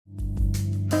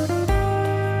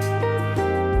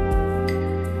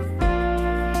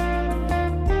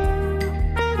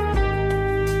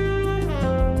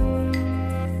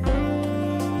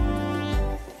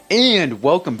And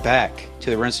welcome back to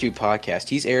the Run Stew podcast.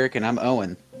 He's Eric and I'm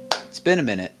Owen. It's been a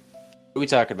minute. What are we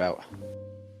talking about?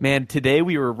 Man, today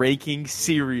we were ranking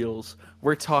cereals.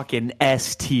 We're talking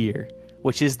S tier,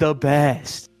 which is the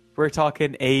best. We're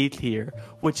talking A tier,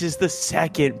 which is the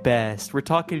second best. We're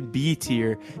talking B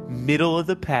tier, middle of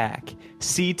the pack.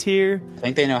 C tier, I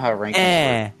think they know how to rank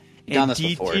them. And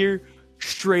D tier,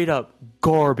 straight up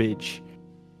garbage.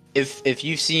 If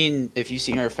you've seen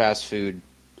our fast food,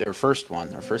 our first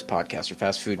podcast, our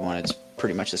fast food one, it's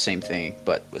pretty much the same thing,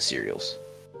 but with cereals.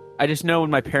 I just know when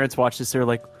my parents watch this, they're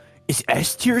like, is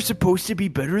S tier supposed to be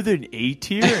better than A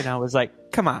tier? And I was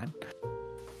like, come on.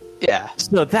 Yeah.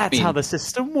 So that's how the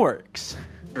system works.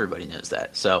 Everybody knows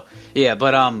that. So yeah,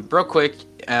 but real quick,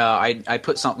 we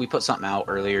put something out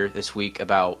earlier this week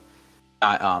about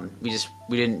we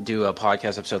didn't do a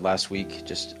podcast episode last week.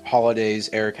 Just holidays.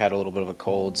 Eric had a little bit of a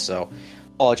cold, so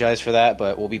apologize for that.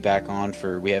 But we'll be back on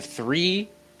for. We have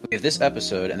this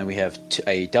episode, and then we have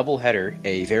a double header,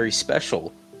 a very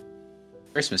special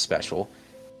Christmas special.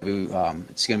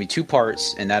 It's gonna be 2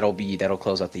 parts, and that'll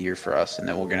close out the year for us. And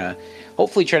then we're gonna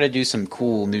hopefully try to do some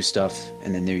cool new stuff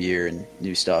in the new year and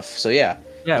new stuff. So yeah,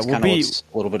 we'll be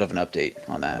a little bit of an update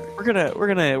on that. We're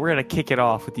gonna kick it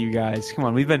off with you guys. Come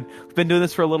on, we've been doing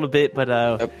this for a little bit,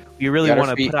 but we really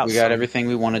want to put out. We got everything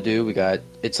we want to do.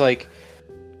 It's like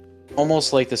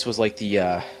almost like this was like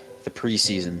the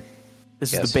preseason.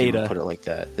 This is the beta. Put it like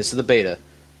that. This is the beta.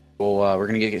 Well, we're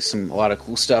gonna get a lot of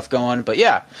cool stuff going, but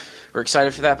yeah. We're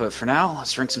excited for that, but for now,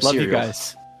 let's drink some cereal. Love you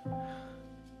guys.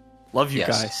 Love you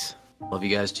guys. Love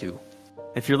you guys too.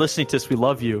 If you're listening to this, we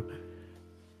love you.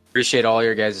 Appreciate all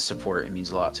your guys' support. It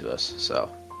means a lot to us. So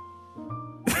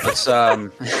let's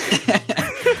I'm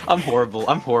horrible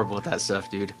at that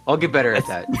stuff, dude. I'll get better at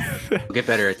that.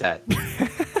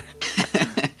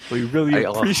 We really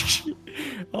appreciate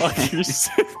all your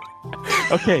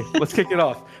Okay, let's kick it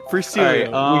off. First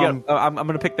cereal. Right, I'm going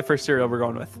to pick the first cereal we're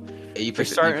going with. Yeah, you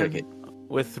pick it.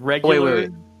 With regular.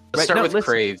 Wait. Let's start with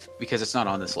Crave because it's not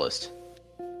on this list.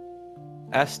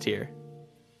 S tier.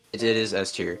 It is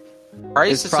S tier.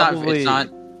 Price is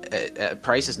not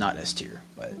Price is not S tier,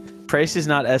 but Price is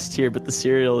not S tier, but the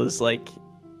cereal is like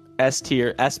S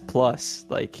tier, S plus.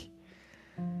 Like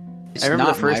it's not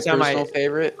my personal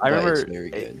favorite. I remember it's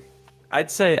very good.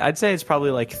 I'd say it's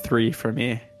probably like 3 for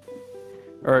me.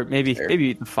 Or maybe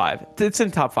 5. It's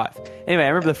in top 5. Anyway, I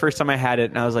remember the first time I had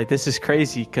it, and I was like, "This is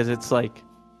crazy," because it's like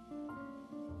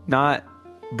not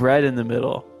bread in the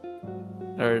middle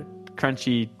or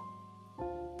crunchy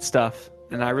stuff,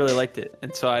 and I really liked it,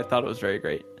 and so I thought it was very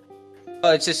great.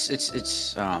 Well, it's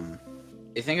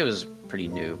I think it was pretty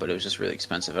new, but it was just really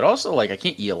expensive. It also I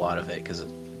can't eat a lot of it because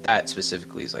that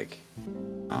specifically is really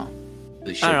I don't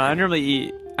know.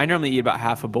 I normally eat about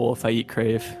half a bowl if I eat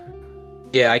Crave.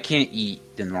 Yeah, I can't eat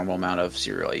the normal amount of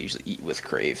cereal I usually eat with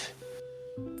Crave.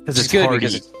 Which is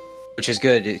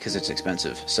good because it's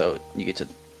expensive, so you get to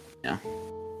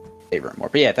savor it more.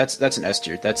 But yeah, that's an S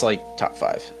tier. That's like top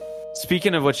 5.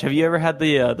 Speaking of which, have you ever had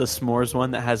the s'mores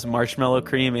one that has marshmallow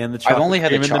cream and the chocolate? I've only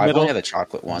had cream I've only had the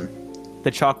chocolate one.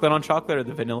 The chocolate on chocolate or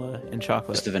the vanilla and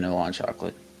chocolate? Just the vanilla on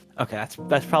chocolate. Okay,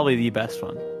 that's probably the best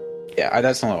one. Yeah,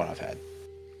 that's the only one I've had.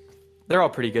 They're all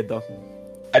pretty good though.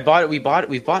 We've bought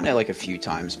it like a few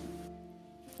times.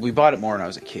 We bought it more when I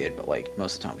was a kid, but like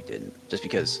most of the time we didn't, just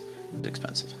because it's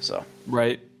expensive. So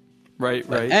right.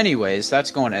 Anyways, that's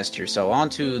going S tier. So on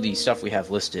to the stuff we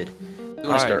have listed. What do you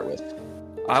want to start with?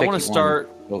 I want to start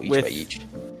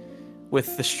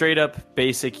with the straight up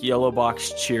basic yellow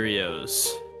box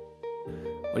Cheerios.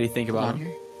 What do you think about them?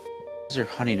 Those are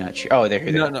Honey Nut Cheerios. Oh, they're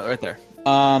here. No, right there.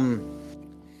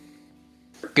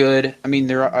 Good. I mean,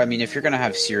 if you're gonna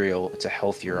have cereal, it's a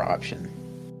healthier option.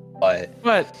 But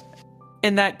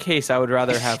in that case, I would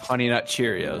rather have Honey Nut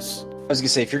Cheerios. I was gonna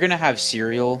say, if you're gonna have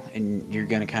cereal and you're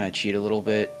gonna kind of cheat a little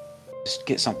bit, just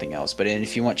get something else. But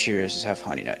if you want Cheerios, just have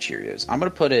Honey Nut Cheerios. I'm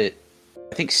gonna put it.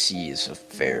 I think C is a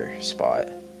fair spot.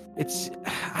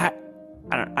 I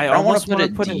don't want to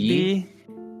put it B.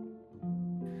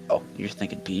 Oh, you're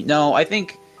thinking B? No, I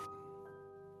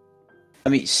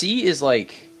mean, C is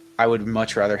like. I would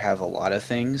much rather have a lot of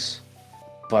things,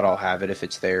 but I'll have it if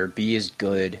it's there. B is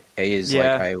good. A is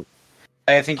I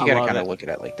think you gotta kind of look at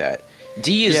it like that.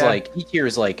 D is E tier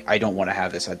is like, I don't want to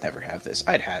have this. I'd never have this.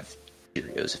 I'd have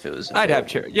Cheerios if it was. I'd have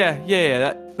Cheerios. Yeah.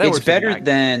 That it's better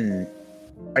than.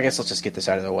 I guess let's just get this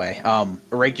out of the way.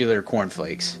 Regular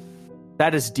cornflakes.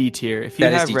 That is D tier. If you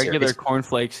have regular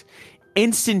cornflakes,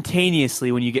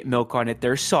 instantaneously when you get milk on it,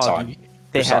 they're soggy.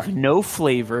 They have no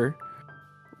flavor.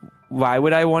 Why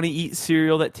would I want to eat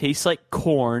cereal that tastes like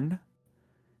corn?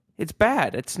 It's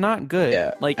bad. It's not good.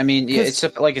 Yeah. Like, I mean, it's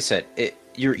like I said,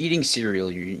 you're eating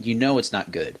cereal. You know it's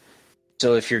not good.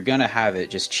 So if you're gonna have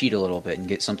it, just cheat a little bit and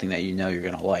get something that you know you're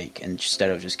gonna like, instead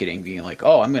of just being like,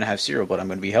 oh, I'm gonna have cereal, but I'm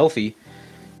gonna be healthy.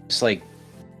 It's like,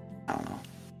 I don't know.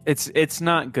 It's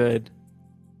not good.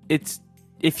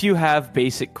 If you have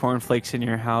basic cornflakes in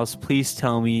your house, please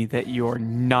tell me that you're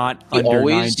not under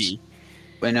 90.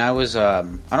 When I was, I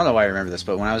don't know why I remember this,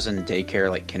 but when I was in daycare,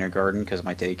 like kindergarten, because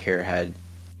my daycare had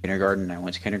kindergarten, and I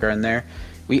went to kindergarten there,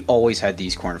 we always had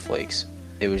these cornflakes.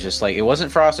 It was just like, it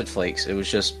wasn't Frosted Flakes, it was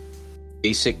just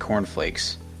basic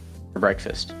cornflakes for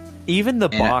breakfast. Even the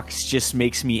box just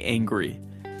makes me angry.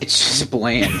 It's just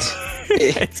bland.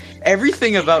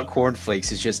 Everything about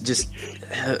cornflakes is just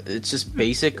it's just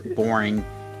basic, boring.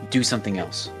 Do something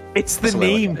else. It's the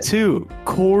name too.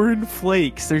 Corn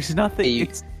Flakes. There's nothing.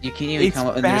 You can't even come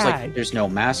up. And there's no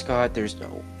mascot. There's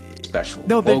no special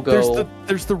logo.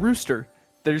 There's the rooster.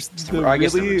 There's the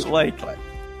really like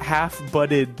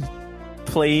half-butted,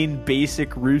 plain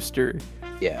basic rooster.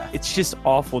 Yeah, it's just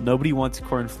awful. Nobody wants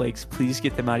Corn Flakes. Please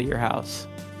get them out of your house.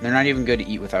 They're not even good to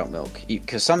eat without milk.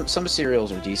 Because some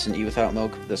cereals are decent to eat without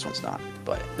milk. This one's not.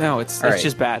 But no, it's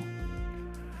just bad.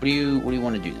 What do you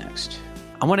want to do next?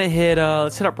 I want to hit.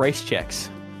 Let's hit up Rice Chex.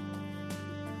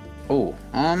 Oh,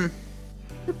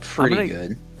 they're pretty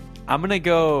good. I'm gonna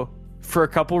go for a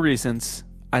couple reasons.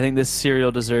 I think this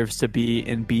cereal deserves to be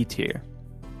in B tier.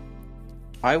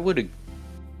 I would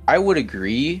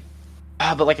agree.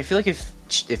 But like, I feel like if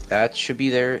that should be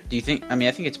there, do you think? I mean,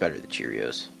 I think it's better than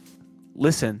Cheerios.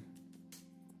 Listen,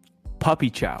 Puppy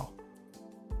Chow.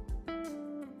 I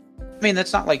mean,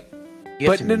 that's not like.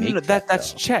 But no,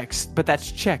 that's Chex. But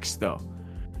that's Chex though.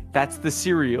 That's the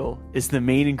cereal is the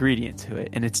main ingredient to it,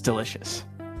 and it's delicious.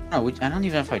 No, I don't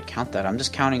even know if I'd count that. I'm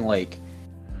just counting like.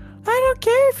 I don't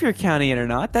care if you're counting it or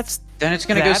not. Then it's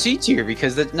gonna go C tier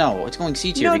because it's going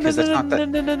C tier because that's not that.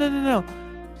 No.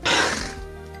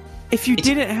 If you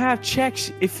didn't have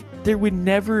Chex, there would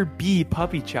never be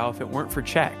Puppy Chow if it weren't for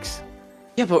Chex.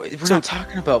 Yeah, but we're not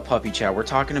talking about Puppy Chow. We're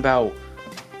talking about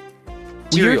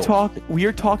cereal. We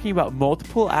are talking about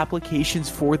multiple applications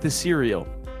for the cereal.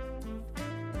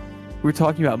 We're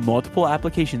talking about multiple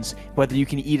applications, whether you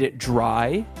can eat it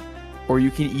dry or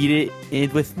you can eat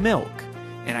it with milk.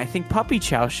 And I think Puppy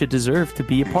Chow should deserve to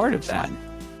be a part of that.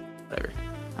 Whatever.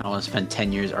 I don't want to spend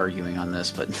 10 years arguing on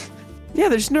this, but... Yeah,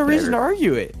 there's no reason to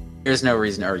argue it. There's no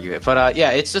reason to argue it. But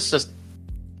yeah, it's just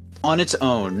on its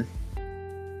own.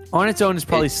 On its own is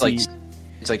probably C.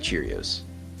 It's like Cheerios.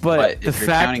 But the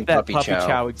fact that Puppy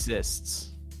Chow exists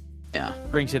yeah,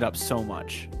 brings it up so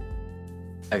much.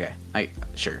 Okay,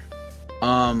 sure.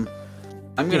 I'm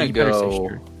gonna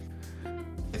go.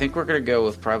 I think we're gonna go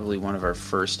with probably one of our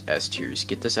first S tiers.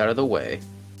 Get this out of the way,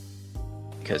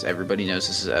 because everybody knows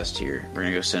this is S tier. We're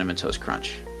gonna go Cinnamon Toast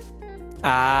Crunch.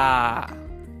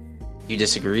 You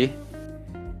disagree?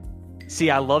 See,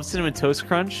 I love Cinnamon Toast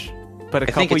Crunch, but a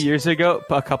couple years ago,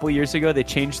 they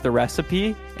changed the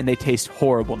recipe and they taste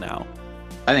horrible now.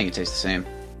 I think it tastes the same.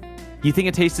 You think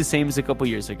it tastes the same as a couple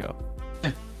years ago?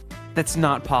 That's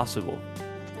not possible.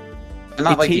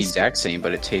 Not like the exact same,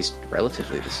 but it tastes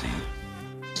relatively the same.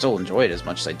 Still enjoy it as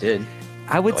much as I did.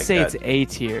 I would say it's A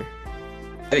tier.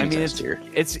 I mean, it's S tier.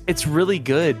 It's really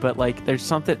good, but like there's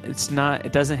something.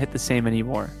 It doesn't hit the same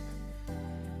anymore.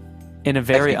 In a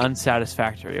very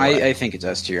unsatisfactory way. I think it's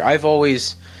S tier.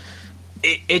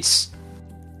 It's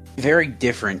very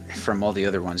different from all the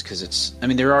other ones because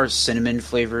there are cinnamon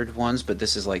flavored ones, but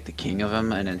this is like the king of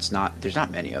them, and there's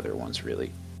not many other ones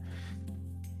really.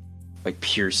 Like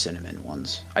pure cinnamon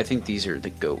ones. I think these are the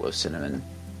go with cinnamon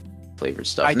flavored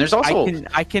stuff. And there's also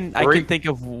I can think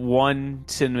of one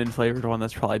cinnamon flavored one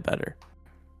that's probably better.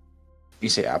 You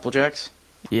say Apple Jacks?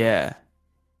 Yeah.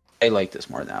 I like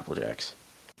this more than Apple Jacks.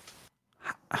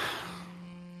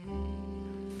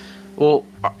 Well,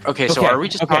 okay, so are we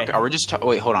just talking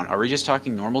wait, hold on. Are we just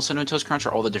talking normal Cinnamon Toast Crunch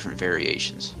or all the different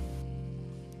variations?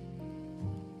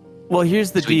 Well,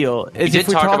 here's the deal. We did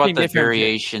talk about the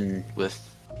variation with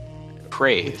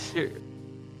Crave.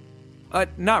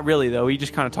 Not really, though. We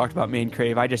just kind of talked about main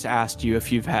Crave. I just asked you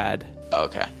if you've had.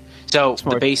 Okay. So,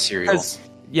 the base cereal.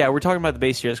 Yeah, we're talking about the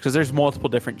base Cheerios because there's multiple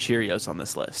different Cheerios on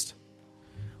this list.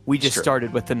 We just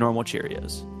started with the normal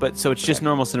Cheerios. So it's just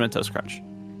normal Cinnamon Toast Crunch.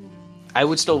 I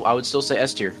would still say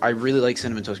S tier. I really like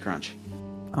Cinnamon Toast Crunch.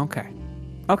 Okay.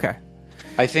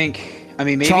 I think,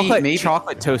 maybe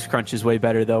chocolate Toast Crunch is way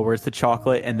better, though, where it's the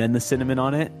chocolate and then the cinnamon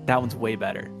on it. That one's way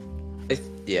better.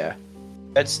 Yeah.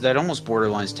 That almost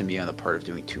borderlines to me on the part of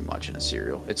doing too much in a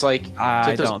cereal. It's like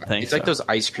those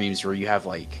ice creams where you have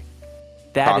like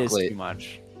that chocolate, is too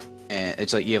much. And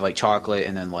it's like you have like chocolate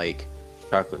and then like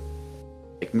chocolate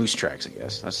like Moose Tracks, I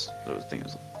guess. That's what the thing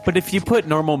is. But if you put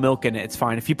normal milk in it, it's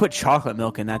fine. If you put chocolate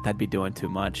milk in that, that'd be doing too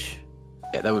much.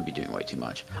 Yeah, that would be doing way too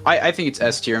much. I think it's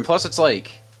S tier, and plus it's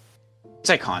like it's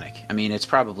iconic. I mean, it's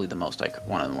probably the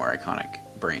one of the more iconic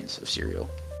brands of cereal.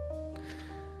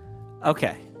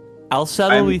 Okay, I'll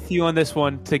settle with you on this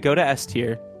one to go to S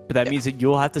tier, but that means that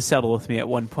you'll have to settle with me at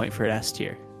one point for an S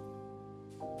tier.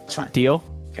 That's fine. Deal?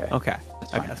 Okay.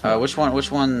 That's fine. Okay, that's fine.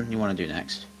 Which one you want to do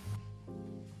next?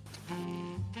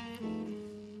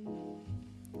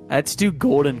 Let's do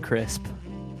Golden Crisp.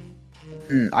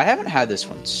 I haven't had this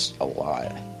one a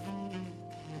lot.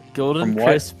 Golden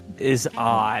Crisp is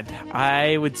odd.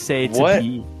 I would say it's a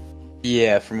B.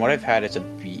 Yeah, from what I've had, it's a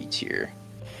B tier.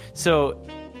 So,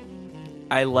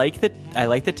 I like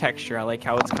the texture. I like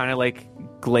how it's kind of like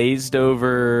glazed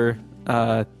over.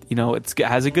 It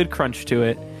has a good crunch to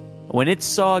it. When it's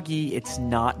soggy, it's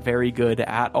not very good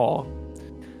at all.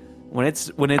 When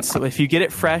it's if you get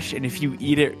it fresh and if you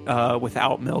eat it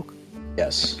without milk,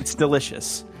 yes, it's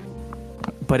delicious.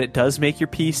 But it does make your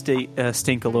pee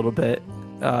stink a little bit.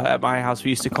 At my house, we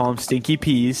used to call them stinky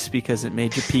peas because it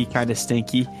made your pee kind of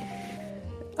stinky.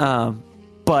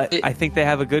 But I think they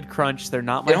have a good crunch. They're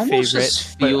not my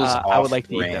favorite, but I would like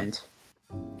to eat them.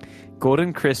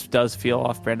 Golden Crisp does feel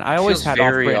off-brand. I always had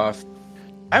off-brand.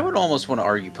 I would almost want to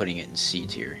argue putting it in C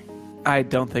tier. I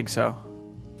don't think so.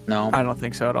 No, I don't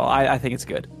think so at all. I think it's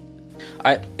good.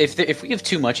 If we have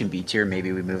too much in B tier,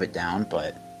 maybe we move it down.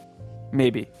 But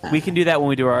maybe we can do that when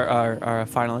we do our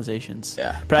finalizations.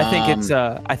 Yeah, but I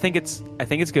think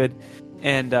it's good.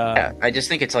 And I just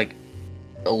think it's like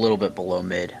a little bit below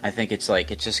mid. I think it's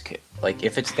just like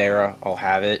if it's there, I'll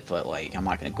have it. But like I'm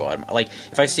not gonna go out. Like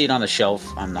if I see it on the shelf,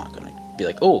 I'm not gonna be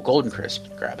like, oh, Golden Crisp,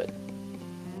 grab it.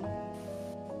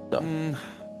 So.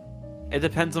 It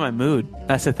depends on my mood.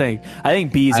 That's the thing. I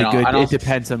think B is a good. It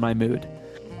depends on my mood.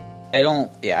 I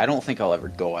don't think I'll ever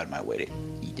go out of my way to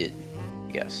eat it.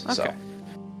 I guess. Okay. So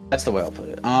that's the way I'll put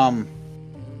it.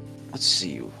 Let's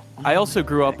see. I also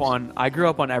grew up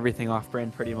on everything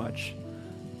off-brand pretty much.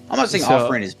 I'm not saying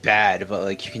off-brand is bad, but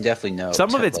like you can definitely know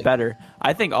some of it's better.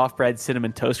 I think off-brand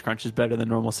cinnamon toast crunch is better than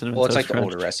normal cinnamon toast crunch. Well, it's like the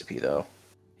older recipe though.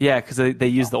 Yeah, because they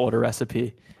use the older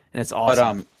recipe, and it's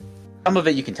awesome. But some of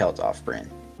it you can tell it's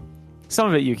off-brand. Some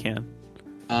of it you can,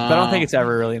 but I don't think it's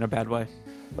ever really in a bad way.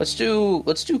 Let's do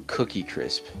Cookie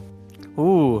Crisp.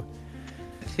 Ooh,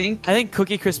 I think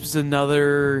Cookie Crisp is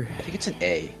another. I think it's an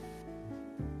A.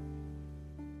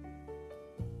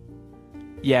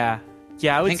 Yeah,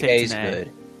 I would say it's an A.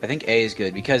 Good. I think A is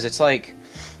good because it's like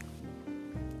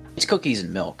it's cookies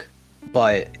and milk,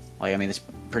 but like I mean, that's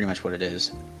pretty much what it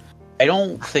is. I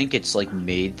don't think it's like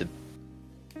made the.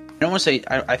 I don't want to say.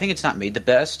 I think it's not made the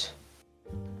best.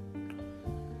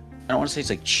 I don't want to say it's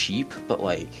like cheap, but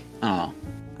like I don't know.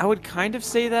 I would kind of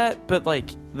say that, but like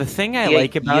the thing I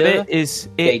like about it is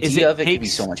the idea of it could be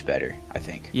so much better. I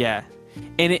think. Yeah,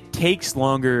 and it takes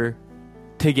longer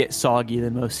to get soggy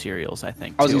than most cereals. I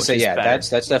think. I was gonna say that's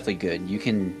definitely good. You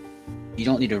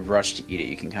don't need to rush to eat it.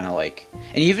 You can kind of like,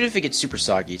 and even if it gets super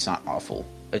soggy, it's not awful.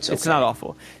 It's okay. It's not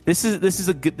awful. This is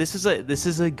a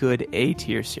good A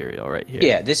tier cereal right here.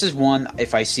 Yeah, this is one.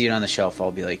 If I see it on the shelf,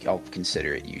 I'll be like, I'll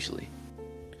consider it usually.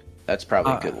 That's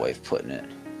probably a good way of putting it.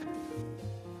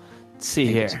 Let's see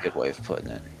here. It's a good way of putting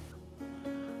it.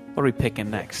 What are we picking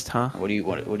next, huh? What do you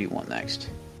want next?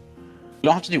 You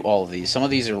don't have to do all of these. Some of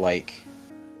these are like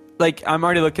I'm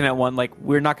already looking at one. Like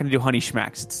we're not going to do Honey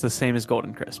Schmacks. It's the same as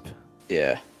Golden Crisp.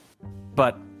 Yeah.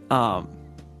 But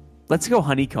let's go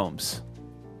Honeycombs.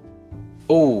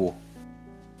 Oh,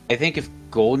 I think if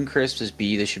Golden Crisp is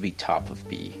B, this should be top of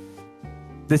B.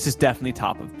 This is definitely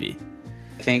top of B.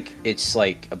 I think it's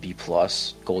like a B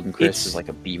plus. Golden Crisp is like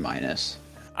a B minus.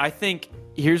 I think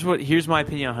here's my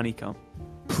opinion on honeycomb.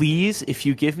 Please, if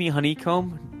you give me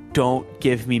honeycomb, don't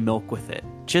give me milk with it.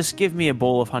 Just give me a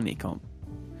bowl of honeycomb.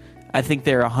 I think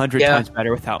they're 100 times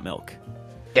better without milk.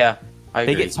 Yeah, I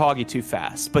agree. They get soggy too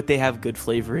fast, but they have good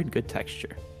flavor and good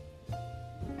texture.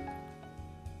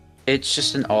 It's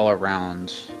just an all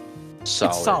around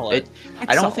solid. It's solid.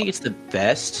 I don't think it's the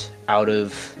best out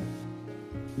of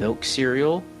milk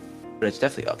cereal, but it's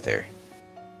definitely up there.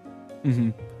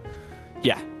 Mm-hmm.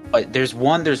 Yeah. But there's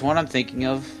one I'm thinking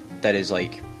of that is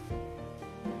like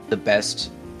the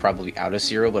best probably out of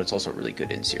cereal, but it's also really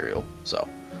good in cereal. So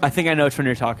I think I know which one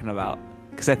you're talking about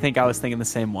because I think I was thinking the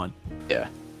same one. Yeah,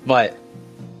 but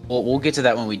we'll get to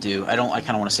that when we do. I kind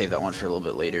of want to save that one for a little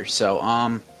bit later. So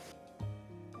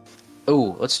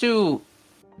let's do.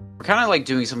 We're kind of like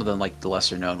doing some of the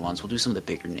lesser known ones. We'll do some of the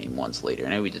bigger name ones later. I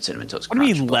know we did Cinnamon Toast Crunch. What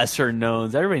do you mean lesser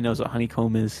knowns? Everybody knows what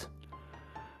honeycomb is.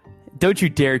 Don't you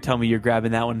dare tell me you're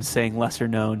grabbing that one and saying lesser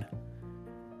known.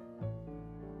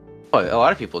 Oh, a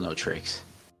lot of people know tricks.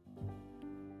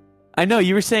 I know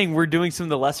you were saying we're doing some of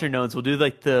the lesser knowns. We'll do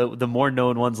like the more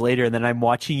known ones later, and then I'm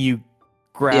watching you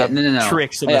grab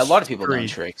tricks. A lot of people know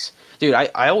tricks, dude.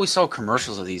 I always saw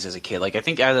commercials of these as a kid. Like I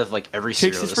think out of like every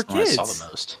cereal, this is the one I saw the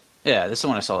most. Yeah, this is the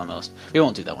one I saw the most. We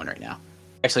won't do that one right now.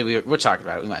 Actually, we're talking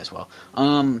about it. We might as well.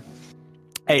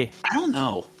 Hey, I don't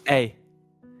know. Hey,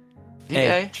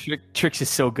 tricks is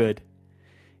so good.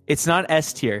 It's not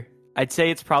S tier. I'd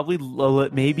say it's probably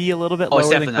maybe a little bit lower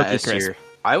than Cookie Crisp.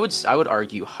 I would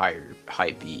argue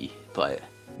high B, but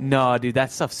no, dude,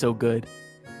 that stuff's so good.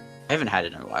 I haven't had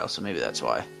it in a while, so maybe that's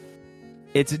why.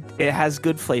 It has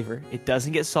good flavor. It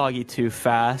doesn't get soggy too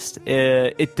fast.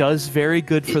 It does very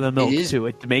good for the milk too.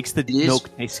 It makes the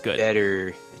milk taste good.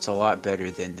 Better. It's a lot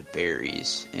better than the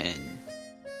berries and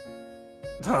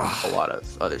a lot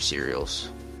of other cereals.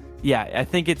 Yeah, I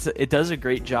think it does a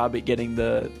great job at getting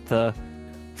the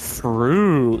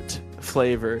fruit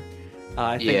flavor.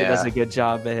 I think it does a good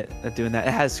job at doing that.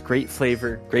 It has great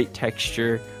flavor, great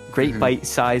texture, great bite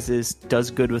sizes,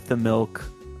 does good with the milk.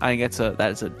 I think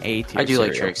that is an A tier. I do cereal.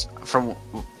 like tricks.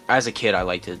 As a kid, I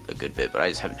liked it a good bit, but I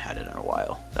just haven't had it in a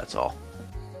while. That's all.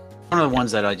 One of the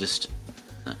ones that I don't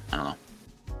know.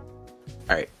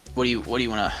 All right, what do you want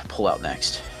to pull out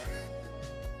next?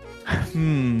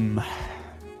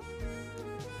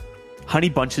 Honey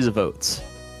Bunches of Oats.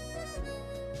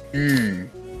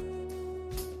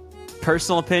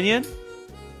 Personal opinion,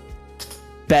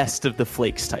 best of the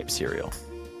flakes type cereal.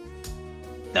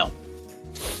 No.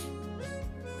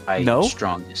 I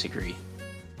strong disagree.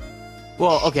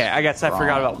 Well, okay, I guess I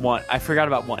forgot about one.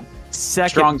 Second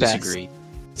strong best. Disagree.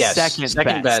 Yes,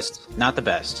 second best, not the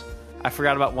best. I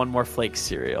forgot about one more flakes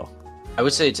cereal. I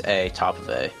would say it's A, top of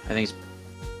A. I think it's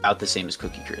about the same as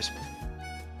Cookie Crisp.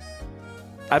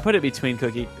 I put it between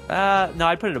Cookie. No,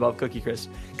 I'd put it above Cookie Crisp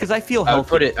because I feel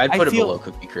healthy. I'd put it below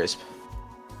Cookie Crisp.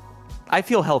 I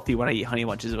feel healthy when I eat Honey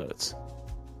Bunches of Oats.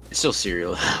 It's still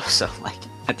cereal though, so like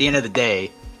at the end of the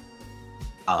day,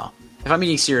 if I'm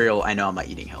eating cereal, I know I'm not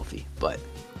eating healthy. But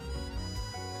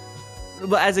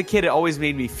as a kid, it always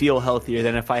made me feel healthier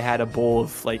than if I had a bowl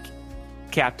of like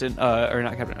Captain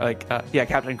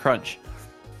Crunch.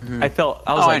 I was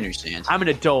I understand. I'm an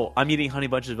adult. I'm eating Honey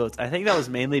Bunches of Oats. I think that was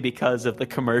mainly because of the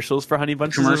commercials for Honey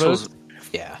Bunches of Oats.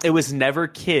 Yeah. It was never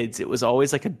kids. It was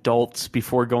always like adults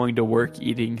before going to work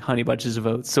eating Honey Bunches of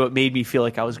Oats. So it made me feel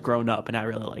like I was grown up, and I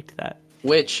really liked that.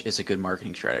 Which is a good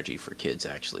marketing strategy for kids,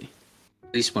 actually.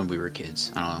 At least when we were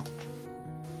kids. I don't know.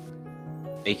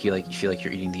 Make you feel like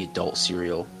you're eating the adult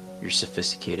cereal. You're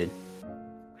sophisticated.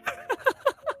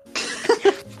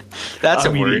 That's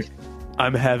a word.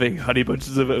 I'm having Honey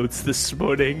Bunches of Oats this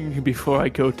morning before I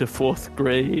go to 4th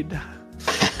grade.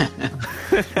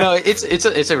 No,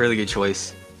 it's a really good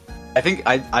choice. I think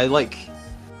I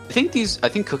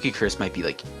think Cookie Crisp might be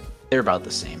like they're about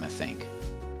the same. I think.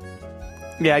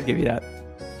 Yeah, I'd give you that.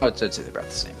 I'd say they're about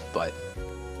the same, but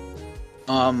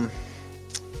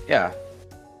yeah.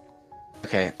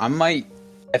 Okay, I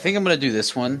think I'm gonna do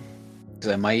this one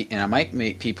because I might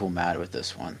make people mad with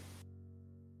this one.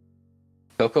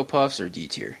 Cocoa Puffs or D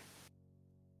tier?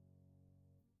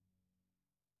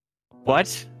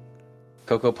 What?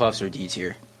 Cocoa Puffs or D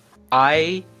tier?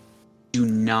 I do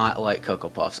not like Cocoa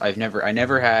Puffs. I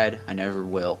never had. I never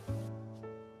will.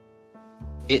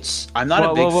 I'm not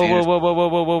a big fan.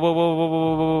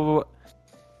 Whoa.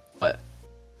 What?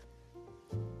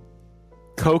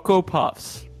 Cocoa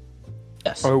Puffs.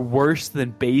 Yes. Are worse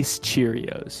than base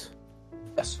Cheerios.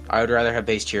 Yes. I would rather have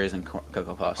base Cheerios than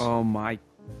Cocoa Puffs. Oh my.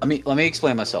 Let me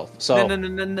explain myself. So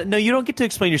No, you don't get to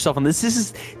explain yourself on this.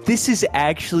 This is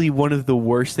actually one of the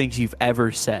worst things you've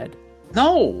ever said.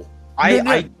 No.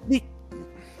 Can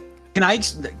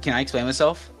I explain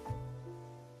myself?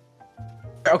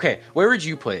 Okay, where would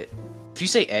you put it? If you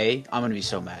say A, I'm gonna be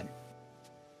so mad.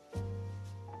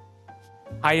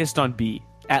 Highest on B,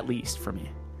 at least for me.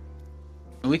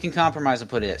 We can compromise and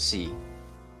put it at C.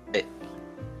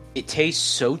 It tastes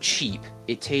so cheap.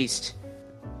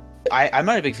 I'm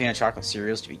not a big fan of chocolate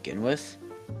cereals to begin with,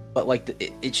 but like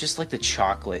it's just like the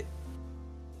chocolate.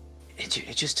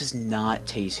 It just does not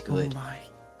taste good.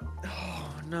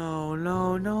 Oh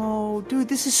no, dude!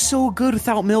 This is so good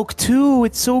without milk too.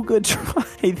 It's so good. Try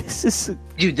this.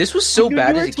 Dude, this was so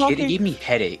bad as a kid. It gave me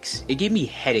headaches. It gave me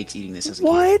headaches eating this as a kid.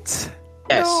 What?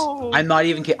 Yes, no. I'm not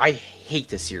even kidding. I hate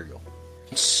this cereal.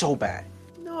 It's so bad.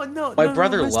 No. My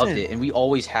brother loved it, and we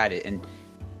always had it. And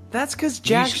that's because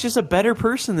Jack's just a better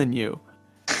person than you.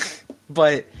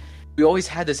 But we always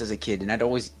had this as a kid, and I'd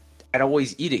always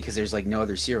eat it because there's like no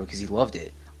other cereal because he loved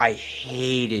it. I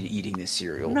hated eating this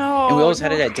cereal. No, and we always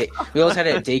had it at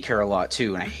daycare a lot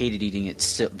too, and I hated eating it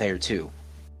still there too.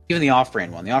 Even the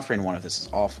off-brand one. The off-brand one of this is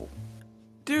awful.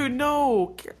 Dude,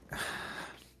 no.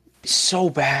 It's so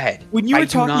bad. When you were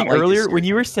talking earlier, when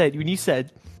you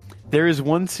said there is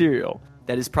one cereal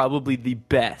that is probably the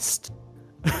best.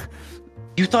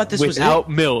 You thought this was without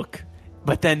milk,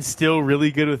 but then still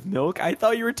really good with milk? I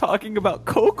thought you were talking about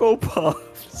Cocoa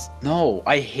Puffs. No,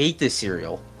 I hate this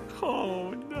cereal.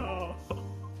 Oh, no.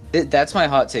 That's my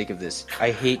hot take of this.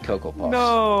 I hate Cocoa Puffs.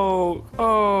 No.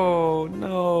 Oh,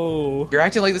 no. You're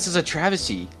acting like this is a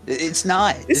travesty. It's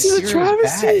not. This is a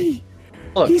travesty.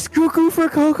 Look. He's cuckoo for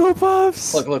Cocoa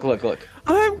Puffs. Look.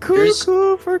 I'm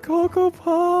cuckoo for Cocoa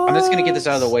Puffs. I'm just going to get this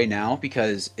out of the way now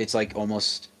because it's like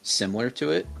almost similar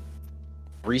to it.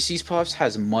 Reese's Puffs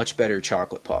has much better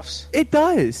chocolate puffs. It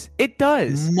does.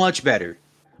 Much better.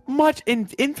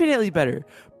 Infinitely better.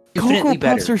 Infinitely Cocoa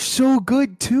Puffs are so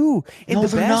good too. No,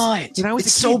 they're not.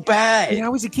 It's so bad. When I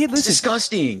was a kid, listen. It's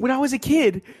disgusting. When I was a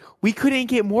kid, we couldn't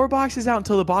get more boxes out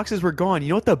until the boxes were gone. You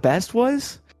know what the best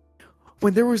was?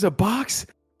 When there was a box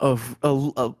of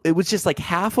it was just like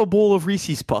half a bowl of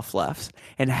Reese's Puffs left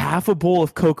and half a bowl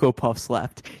of Cocoa Puffs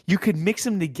left. You could mix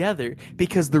them together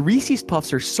because the Reese's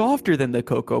Puffs are softer than the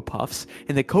Cocoa Puffs,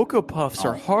 and the Cocoa Puffs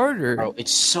are harder than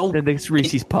the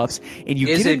Reese's Puffs. And you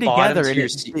get them together, and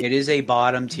it is a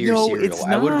bottom tier cereal. It's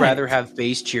not. I would rather have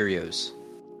base Cheerios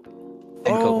than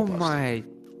Cocoa Puffs. My!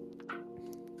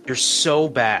 You're so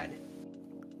bad.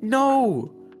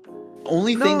 No. The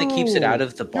only thing that keeps it out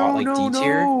of the D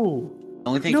tier. The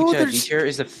only thing that keeps it out of D tier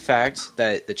is the fact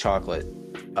that the chocolate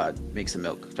makes the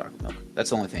chocolate milk.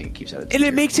 That's the only thing it keeps out of D tier.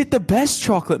 And it makes it the best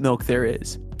chocolate milk there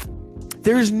is.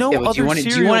 There's no other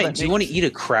cereal. Do you want to eat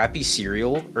a crappy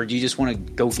cereal, or do you just want to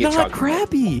go get chocolate? It's not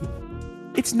crappy.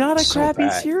 It's not a crappy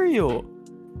cereal.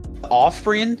 The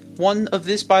off-brand one of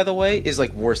this, by the way, is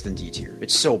like worse than D tier.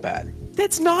 It's so bad.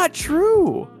 That's not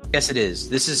true. Yes, it is.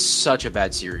 This is such a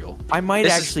bad cereal. I might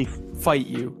actually fight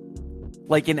you.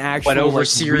 Like an actual over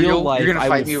cereal? Real life, you're gonna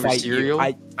fight me over cereal?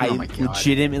 I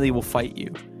legitimately will fight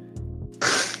you.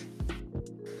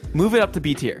 Move it up to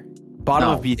B tier. Bottom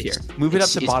of B tier. Move it up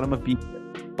to bottom of B tier.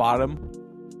 Bottom.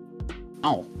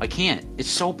 No, I can't. It's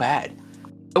so bad.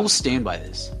 I will stand by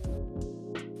this.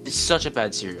 It's such a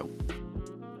bad cereal.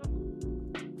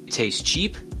 It tastes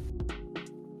cheap.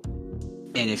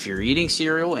 And if you're eating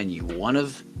cereal and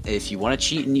if you want to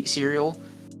cheat and eat cereal,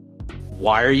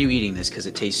 why are you eating this? Because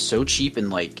it tastes so cheap and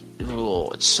like,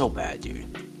 oh, it's so bad, dude.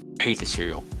 I hate the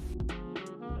cereal.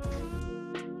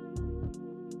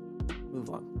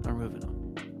 Move on. We're moving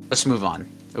on. Let's move on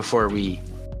before we.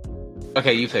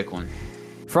 Okay, you pick one.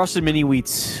 Frosted Mini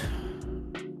Wheats.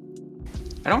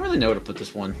 I don't really know where to put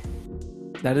this one.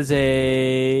 That is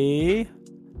a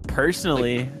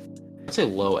personally. I'd say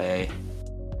low A.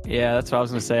 Yeah, that's what I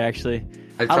was gonna say. Actually,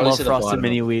 I love Frosted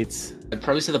Mini Wheats. I'd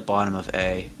probably say the bottom of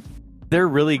A. They're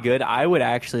really good. I would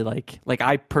actually like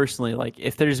I personally like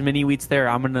if there's mini wheats there,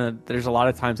 there's a lot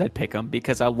of times I'd pick them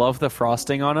because I love the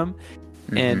frosting on them.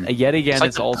 Mm-hmm. And yet again,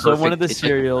 it's also one of the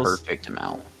cereals. Like the perfect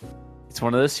amount. It's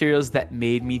one of those cereals that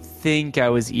made me think I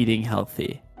was eating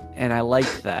healthy. And I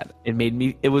liked that.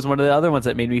 It was one of the other ones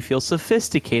that made me feel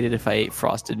sophisticated if I ate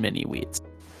Frosted Mini Wheats.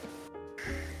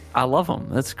 I love them.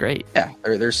 That's great. Yeah,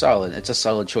 they're solid. It's a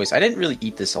solid choice. I didn't really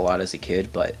eat this a lot as a kid,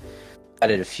 but I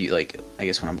did a few, I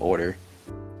guess when I'm older.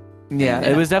 Yeah,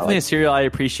 it was definitely a cereal I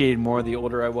appreciated more the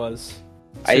older I was.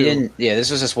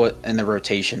 This was just what in the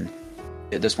rotation.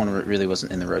 This one really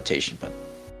wasn't in the rotation, but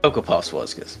Cocoa Puffs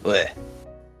was, because, bleh.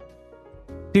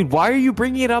 Dude, why are you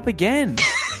bringing it up again?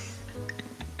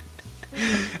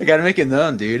 I gotta make it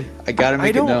known, dude. I gotta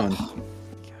make it known.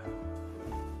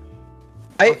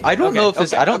 I don't know if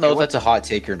that's a hot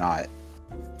take or not.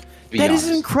 That is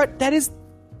incredible. That is.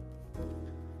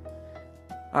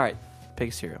 All right, pick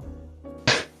a cereal.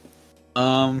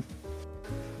 Oh,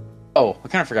 I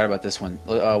kind of forgot about this one.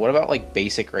 What about like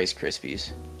basic Rice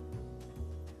Krispies?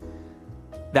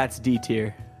 That's D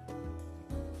tier.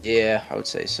 Yeah, I would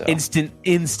say so.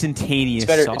 Instantaneous.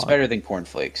 It's better than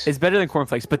cornflakes. It's better than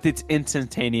cornflakes, but it's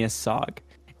instantaneous sog.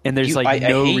 And there's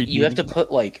you have to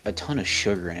put like a ton of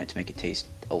sugar in it to make it taste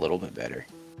a little bit better.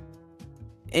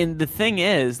 And the thing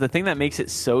that makes it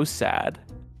so sad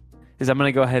is I'm going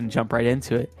to go ahead and jump right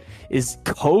into it, is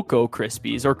Cocoa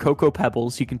Krispies or Cocoa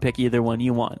Pebbles. You can pick either one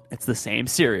you want. It's the same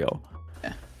cereal.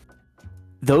 Yeah.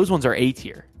 Those ones are A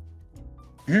tier.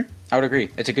 Mm-hmm. I would agree.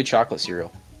 It's a good chocolate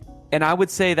cereal. And I would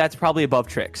say that's probably above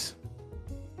Trix.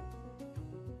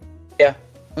 Yeah.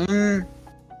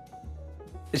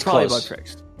 It's probably above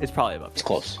Trix. It's probably above Trix. It's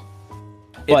close.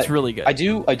 It's really good. I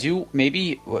do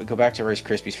maybe go back to Rice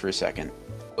Krispies for a second.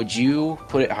 Would you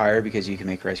put it higher because you can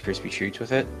make Rice Krispie treats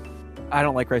with it? I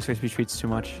don't like Rice Krispie treats too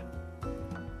much.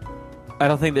 I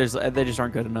don't think they just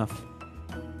aren't good enough.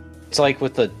 It's like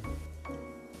with the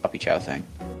Puppy Chow thing.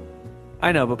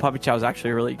 I know, but Puppy Chow is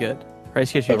actually really good.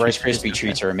 Rice Krispie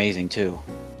treats are amazing too.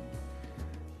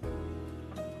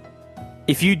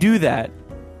 If you do that,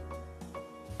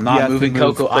 I'm not moving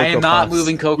Cocoa. I am not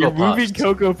moving Cocoa Puffs. You're moving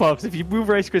Cocoa Puffs. If you move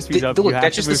Rice Krispies up, look,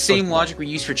 that's just the same logic we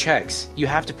use for checks. You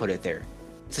have to put it there.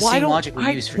 It's the same logic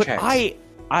we use for checks.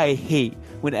 I hate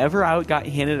whenever I got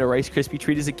handed a Rice Krispie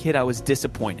treat as a kid, I was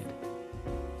disappointed.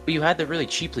 But you had the really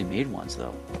cheaply made ones,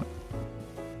 though.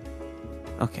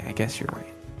 Okay, I guess you're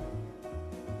right.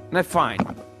 That's fine.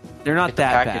 They're not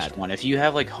that bad. One. If you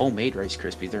have like homemade Rice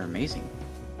Krispies, they're amazing.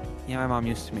 Yeah, my mom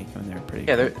used to make them. They're pretty.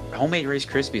 Yeah, homemade Rice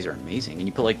Krispies are amazing, and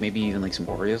you put like maybe even like some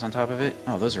Oreos on top of it.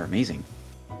 Oh, those are amazing.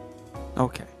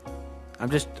 Okay, I'm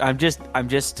just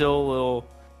still a little.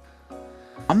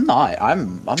 I'm not.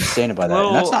 I'm standing by that.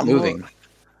 And that's not moving.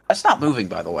 That's not moving,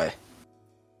 by the way.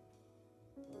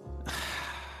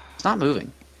 It's not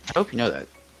moving. I hope you know that.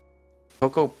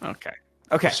 Cocoa. Okay.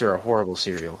 Puffs are a horrible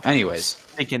cereal. Anyways,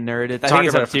 thinking nerded. I think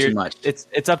it's up to too much.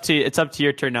 It's up to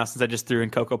your turn now since I just threw in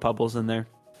Cocoa Pebbles in there.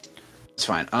 It's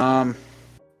fine.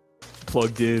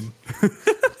 Plugged in.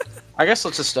 I guess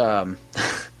let's just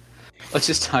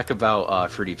talk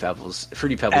about Fruity Pebbles.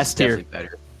 Fruity Pebbles is definitely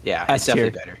better. Yeah, it's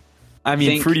definitely better. I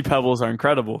mean, Fruity Pebbles are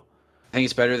incredible. I think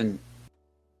it's better than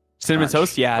Cinnamon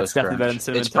Toast. Yeah, it's definitely better than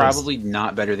Cinnamon Toast. It's probably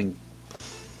not better than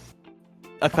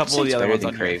a couple of the other ones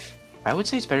on Crave. I would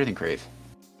say it's better than Crave.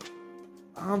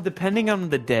 Depending on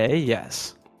the day,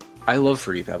 yes. I love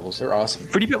Fruity Pebbles. They're awesome.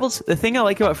 Fruity Pebbles. The thing I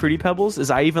like about Fruity Pebbles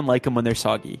is I even like them when they're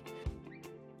soggy.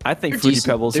 I think Fruity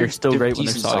Pebbles are still great when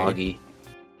they're soggy.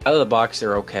 Out of the box,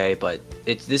 they're okay, but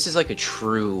this is like a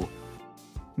true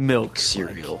milk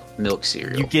cereal.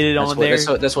 You get it on there.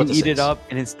 That's what you eat it up,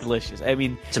 and it's delicious. I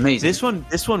mean, it's amazing.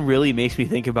 This one really makes me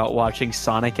think about watching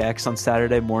Sonic X on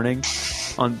Saturday morning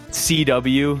on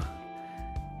CW.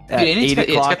 At 8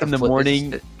 o'clock in the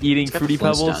morning, eating Fruity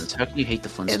Pebbles. How can you hate the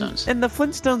Flintstones? And the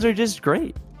Flintstones are just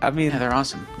great. I mean, yeah, they're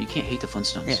awesome. You can't hate the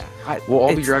Flintstones. Yeah, we'll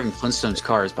all be driving Flintstones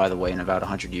cars, by the way, in about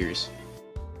 100 years.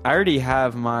 I already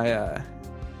have my.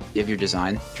 You have your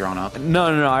design drawn up? No.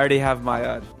 I already have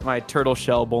my my turtle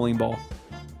shell bowling ball.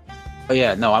 Oh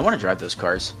yeah, no, I want to drive those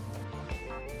cars.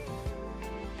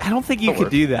 I don't think you could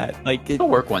do that. Like, it'll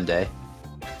work one day.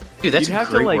 Dude, that's a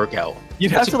great workout.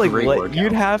 You'd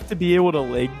have to be able to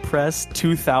leg press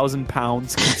 2,000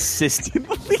 pounds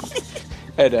consistently.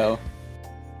 I know.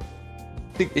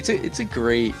 It's a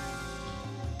great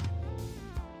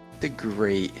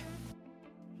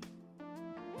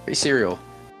cereal.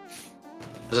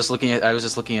 I was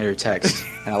just looking at her text,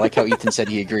 and I like how Ethan said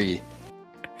he agreed.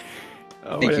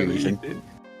 Thank you, Ethan.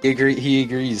 He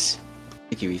agrees.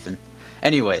 Thank you, Ethan.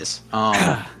 Anyways,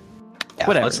 yeah,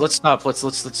 whatever. Let's stop.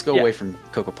 Let's go away from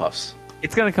Cocoa Puffs.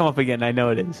 It's gonna come up again. I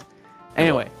know it is.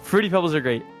 Anyway, Fruity Pebbles are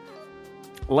great.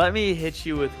 Let me hit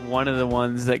you with one of the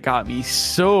ones that got me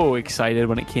so excited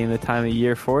when it came the time of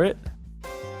year for it.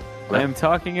 What? I am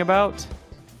talking about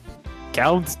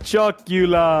Count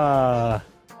Chocula.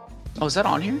 Oh, is that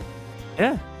on here?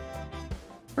 Yeah.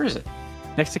 Where is it?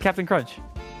 Next to Captain Crunch.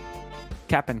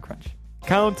 Cap'n Crunch.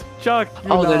 Count Chocula.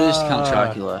 Oh, that is Count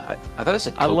Chocula. I thought it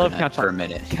said coconut. I love Count Chocula for a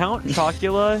minute. Count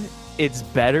Chocula, it's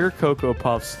better Cocoa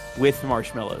Puffs with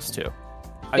marshmallows too.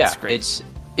 It's great.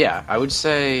 I would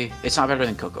say it's not better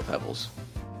than Cocoa Pebbles.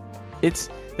 It's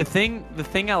the thing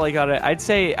I like about it. I'd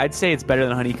say it's better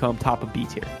than Honeycomb, top of B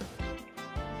tier.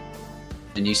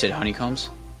 And you said Honeycombs?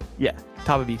 Yeah,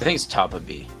 top of B tier. I think it's top of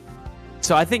B.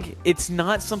 So I think it's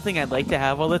not something I'd like to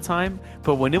have all the time,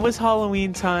 but when it was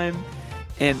Halloween time,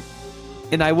 and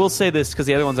I will say this because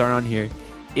the other ones aren't on here,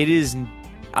 it is.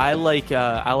 I like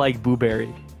Boo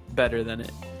Berry better than it.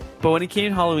 But when it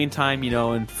came Halloween time,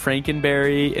 and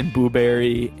Frankenberry and Boo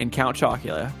Berry and Count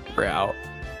Chocula were out,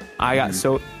 I got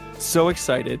so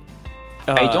excited.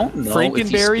 I don't know.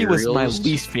 Frankenberry was my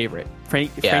least favorite.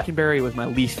 Frankenberry was my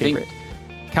least favorite.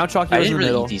 Count Chocula was in the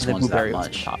middle. I didn't really eat these ones that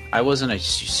much. I wasn't a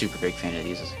super big fan of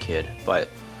these as a kid, but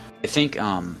I think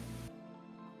Count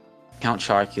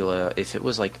Chocula, if it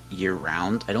was like year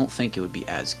round, I don't think it would be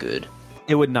as good.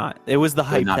 It would not. It was the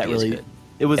hype that really.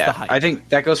 It was the hype. I think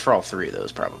that goes for all three of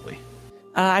those probably.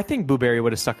 I think Boo Berry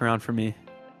would have stuck around for me.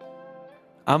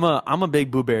 I'm a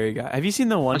big Boo Berry guy. Have you seen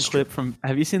the one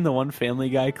Have you seen the one Family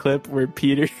Guy clip where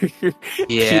Peter Peter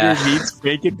meets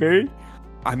Frankenberry?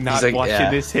 I'm not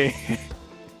watching this.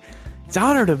 It's an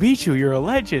honor to meet you. You're a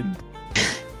legend.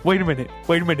 Wait a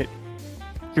minute.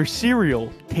 Your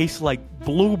cereal tastes like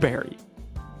blueberry,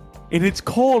 and it's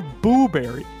called Boo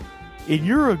Berry, and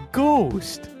you're a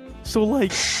ghost. So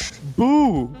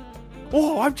boo.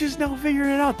 Oh, I'm just now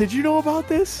figuring it out. Did you know about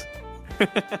this?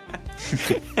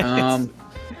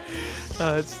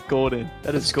 It's golden.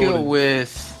 That is let's golden. go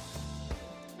with.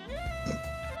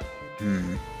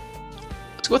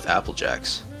 Let's go with Apple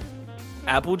Jacks.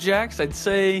 Apple Jacks, I'd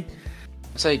say.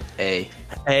 I'd say A.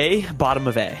 A, bottom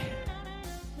of A.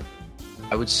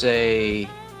 I would say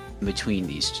between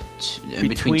these two,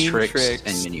 between tricks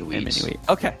and mini wheats.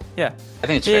 Okay, yeah. I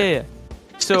think it's fair. Yeah.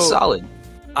 So it's solid.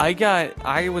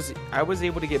 I was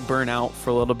able to get burnt out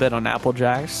for a little bit on Apple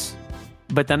Jacks,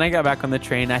 but then I got back on the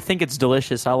train. I think it's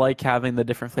delicious. I like having the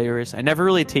different flavors. I never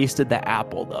really tasted the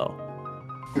apple though.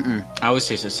 I always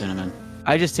tasted cinnamon.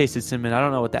 I just tasted cinnamon. I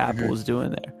don't know what the apple was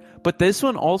doing there. But this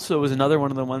one also was another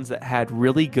one of the ones that had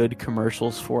really good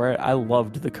commercials for it. I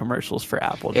loved the commercials for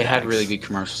Apple Jacks. It had really good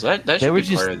commercials. That should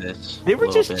be part of this. They were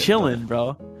just chilling,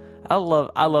 bro. I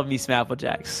love me some Apple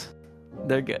Jacks.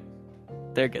 They're good.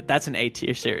 They're good. That's an A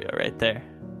tier cereal right there.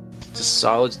 It's a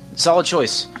solid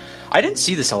choice. I didn't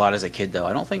see this a lot as a kid though.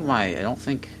 I don't think my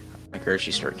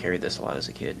grocery store carried this a lot as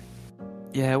a kid.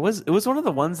 Yeah, it was one of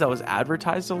the ones that was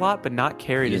advertised a lot, but not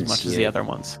carried as much as the other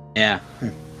ones. Yeah.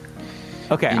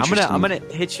 Okay, I'm gonna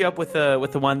hit you up with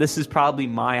the one. This is probably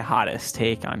my hottest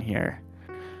take on here.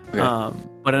 Okay.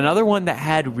 But another one that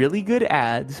had really good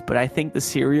ads, but I think the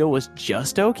cereal was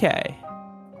just okay.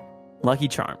 Lucky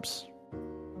Charms.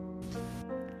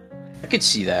 I could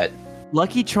see that.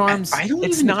 Lucky Charms.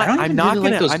 I'm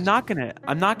not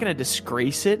gonna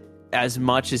disgrace it as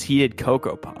much as he did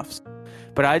Cocoa Puffs,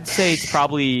 but I'd say it's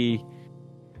probably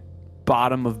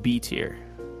bottom of B tier.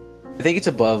 I think it's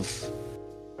above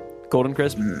Golden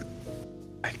Crisp.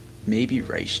 Maybe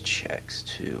Rice Chex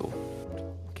too.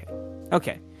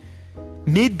 Okay.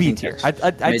 Mid B tier.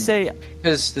 I'd say,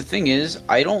 because the thing is,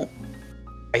 I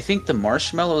think the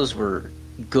marshmallows were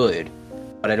good,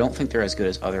 but I don't think they're as good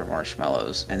as other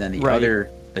marshmallows. And then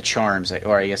the Charms,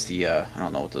 or I guess I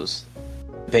don't know what those,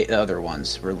 the other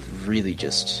ones were really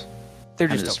just. They're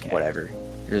just okay. Whatever.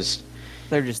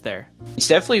 They're just there. It's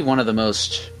definitely one of the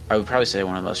most. I would probably say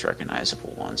one of the most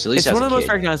recognizable ones. At least it's one of the most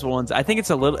recognizable ones. I think it's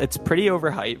pretty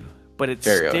overhyped, but it's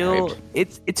very still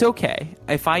overhyped. It's okay.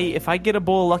 If I get a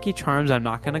bowl of Lucky Charms, I'm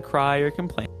not gonna cry or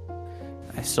complain.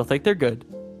 I still think they're good,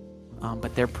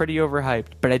 but they're pretty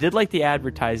overhyped. But I did like the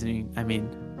advertising. I mean,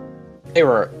 they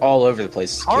were all over the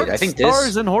place as a kid. I think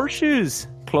stars and horseshoes,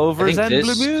 clovers and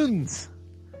blue moons.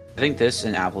 I think this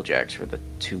and Apple Jacks were the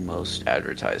two most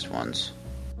advertised ones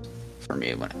for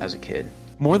me as a kid.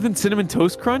 More than Cinnamon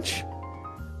Toast Crunch?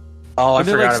 Oh, I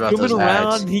forgot about those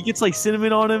ads. He gets like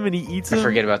cinnamon on him and he eats them. I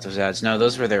forget about those ads. No,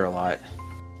 those were there a lot.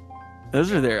 Those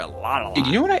were there a lot. Dude,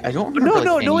 you know what? I don't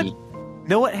remember.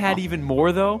 No, what had even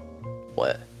more though?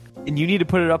 What? And you need to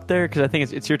put it up there because I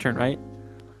think it's your turn, right?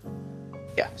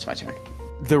 Yeah, it's my turn.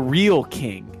 The real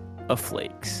king of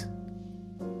flakes.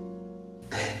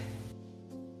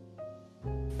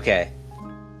 Okay,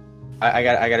 I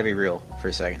gotta be real for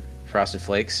a second. Frosted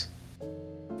Flakes.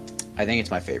 I think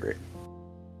it's my favorite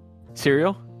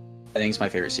cereal. I think it's my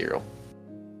favorite cereal.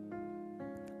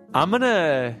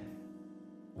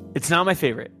 It's not my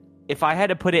favorite. If I had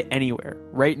to put it anywhere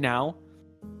right now,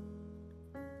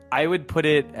 I would put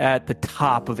it at the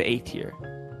top of A tier,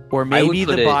 or maybe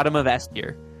the bottom of S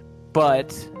tier.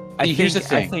 But I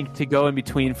think to go in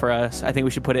between for us, I think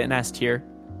we should put it in S tier.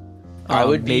 I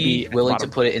would be willing to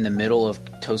put it in the middle of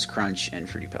Toast Crunch and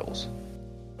Fruity Pebbles.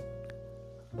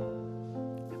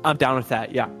 I'm down with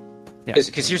that, yeah.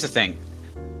 Because here's the thing.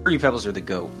 Fruity Pebbles are the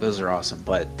GOAT. Those are awesome.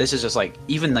 But this is just like,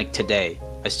 even like today,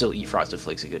 I still eat Frosted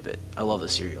Flakes a good bit. I love the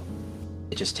cereal.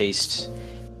 It just tastes...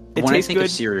 When I think of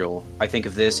cereal, I think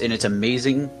of this, and it's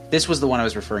amazing. This was the one I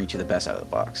was referring to the best out of the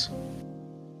box.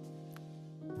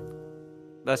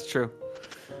 That's true.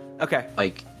 Okay.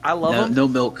 Like, I love them. No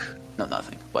milk, no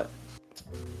nothing. But...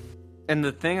 And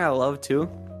the thing I love too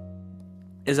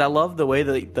is I love the way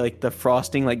the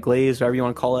frosting, like glaze, whatever you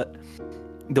want to call it,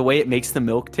 the way it makes the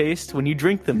milk taste. When you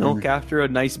drink the milk after a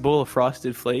nice bowl of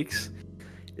Frosted Flakes,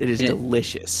 it is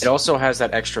delicious. It also has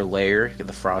that extra layer of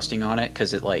the frosting on it because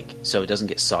so it doesn't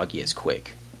get soggy as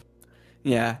quick.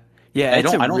 Yeah. I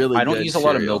don't use a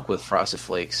lot of milk with Frosted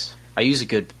Flakes. I use a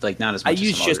good not as much. I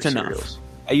use just enough.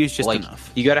 I use just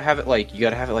enough. You gotta have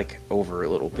it over a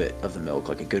little bit of the milk,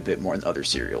 like a good bit more than other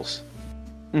cereals.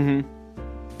 Mm-hmm.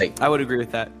 I would agree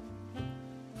with that.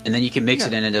 And then you can mix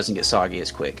it in and it doesn't get soggy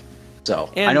as quick. So,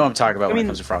 I know what I'm talking about when it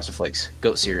comes to Frosted Flakes.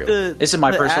 Goat cereal. This is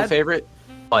my personal favorite,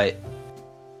 but...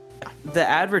 The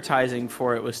advertising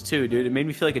for it was too, dude. It made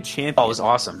me feel like a champion. Oh, it was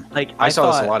awesome. I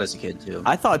saw this a lot as a kid, too.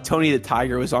 I thought Tony the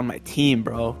Tiger was on my team,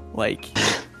 bro.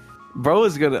 Bro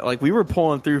was gonna... we were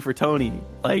pulling through for Tony.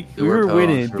 We were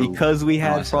winning because we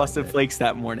had Frosted Flakes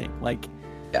that morning.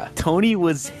 Yeah. Tony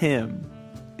was him.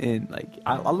 And like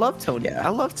I love Tony. Yeah. I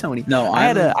love Tony. No, I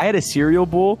had a cereal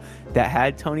bowl that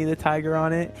had Tony the Tiger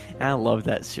on it, and I love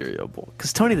that cereal bowl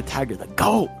because Tony the Tiger, the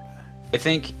GOAT. I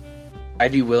think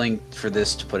I'd be willing for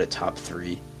this to put it top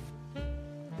 3.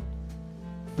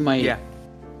 Yeah,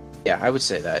 I would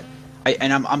say that.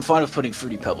 I'm fond of putting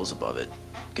Fruity Pebbles above it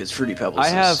because Fruity Pebbles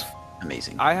is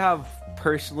amazing. I have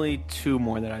personally 2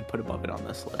 more that I'd put above it on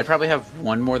this list. I'd probably have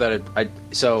 1 more that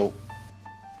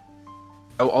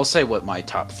I'll say what my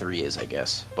top 3 is, I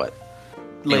guess. But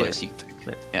anyways, you can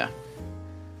think. Yeah.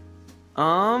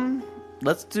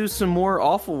 Let's do some more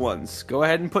awful ones. Go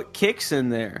ahead and put Kix in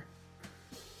there.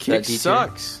 Kix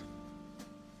sucks.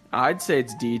 I'd say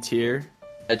it's D tier.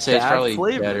 I'd say it's probably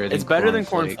flavor. better than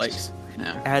Corn Flakes. Flakes.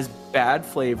 Yeah. It has bad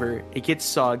flavor. It gets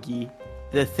soggy.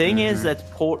 The thing is that's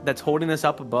holding this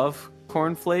up above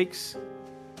Corn Flakes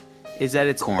is that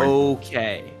it's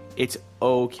okay. It's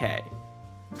okay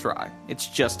dry. It's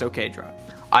just okay dry.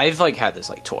 I've had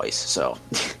this twice, so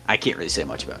I can't really say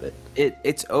much about it.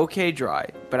 It's okay dry,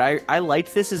 but I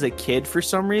liked this as a kid for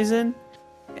some reason,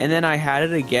 and then I had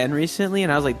it again recently,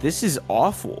 and I was like, this is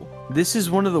awful. This is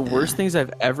one of the worst things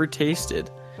I've ever tasted.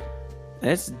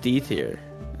 And it's D tier.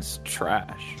 It's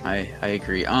trash. I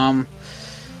agree. I'm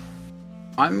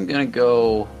gonna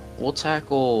go. We'll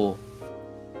tackle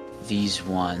these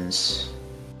ones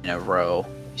in a row.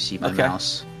 You see my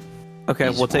mouse? Okay,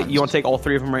 you want to take all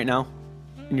 3 of them right now?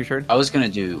 In your turn? I was gonna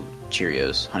do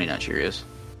Cheerios, Honey Nut Cheerios.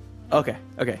 Okay.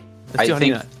 Let's do Honey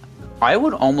Nut. I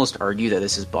would almost argue that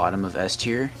this is bottom of S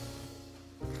tier.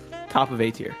 Top of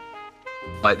A tier.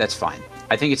 But that's fine.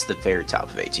 I think it's the very top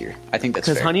of A tier. I think that's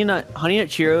fair. Because Honey Nut Cheerios. Honey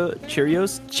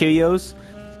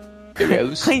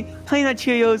Nut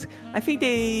Cheerios. I think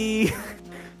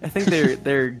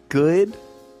they're good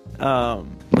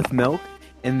with milk,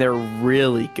 and they're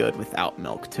really good without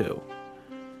milk too.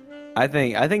 I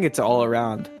think it's all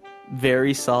around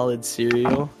very solid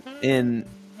cereal, and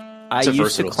I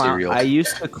used to clown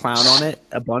on it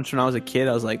a bunch when I was a kid.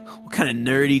 I was like, "What kind of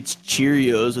nerd eats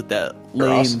Cheerios with that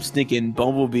lame stinking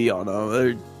bumblebee on them?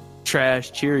 They're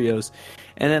trash Cheerios."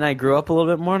 And then I grew up a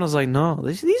little bit more, and I was like, "No,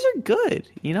 these are good.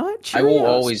 You know what? Cheerios. I will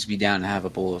always be down to have a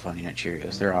bowl of Honey Nut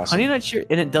Cheerios. They're awesome. Honey Nut Cheerios,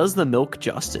 and it does the milk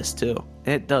justice too.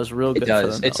 It does real good. It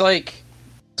does. It's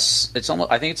it's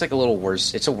almost. I think it's a little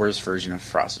worse. It's a worse version of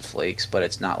Frosted Flakes, but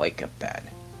it's not a bad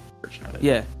version of it.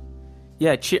 Yeah.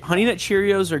 Honey Nut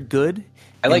Cheerios are good.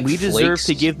 We deserve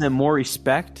to give them more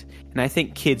respect, and I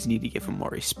think kids need to give them more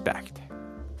respect.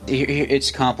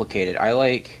 It's complicated. I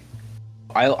like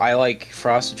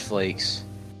Frosted Flakes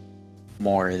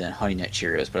more than Honey Nut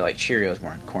Cheerios, but I like Cheerios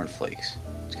more than Corn Flakes.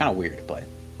 It's kind of weird, but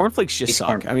Corn Flakes just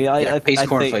suck. I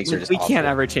Corn Flakes are just awful. We can't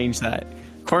ever change that.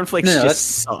 Corn Flakes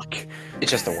just suck.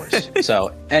 It's just the worst.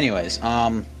 So, anyways,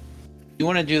 you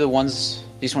want to do the ones? Do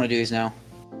you just want to do these now?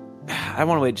 I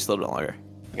want to wait just a little bit longer.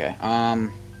 Okay.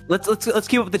 Let's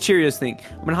keep up with the Cheerios thing.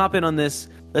 I'm gonna hop in on this.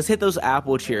 Let's hit those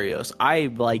apple Cheerios.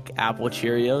 I like apple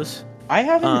Cheerios. I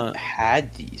haven't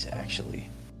had these actually.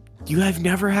 You have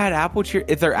never had apple Cheerios?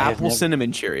 If they're apple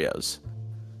cinnamon Cheerios.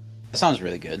 That sounds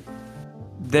really good.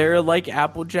 They're like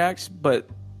Apple Jacks, but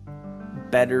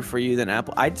better for you than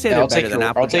Apple. I'd say they're better than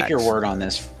Apple Jacks. I'll take your word on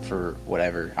this for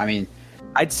whatever. I mean,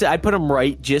 I'd put them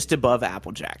right just above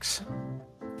Apple Jacks.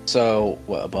 So,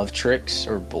 what, above Trix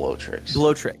or below Trix?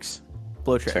 Below Trix.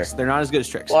 Fair. They're not as good as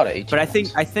Trix. A lot of 18 but I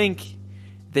think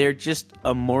they're just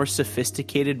a more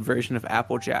sophisticated version of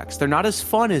Apple Jacks. They're not as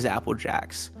fun as Apple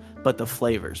Jacks, but the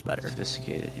flavor's better.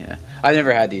 Sophisticated, yeah. I've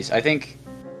never had these. I think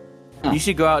you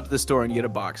should go out to the store and get a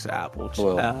box of apple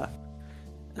cinnamon.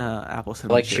 I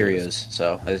like Cheerios,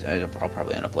 so I'll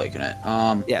probably end up liking it.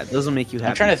 Yeah, those will make you happy.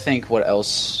 I'm trying to think what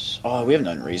else. Oh, we haven't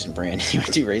done Raisin Bran. You want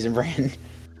to do Raisin Bran?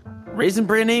 Raisin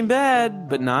Bran ain't bad,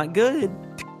 but not good.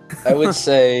 I would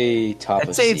say top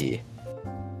of C.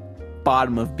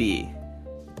 Bottom of B.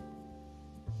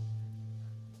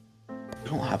 We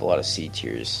don't have a lot of C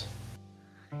tiers.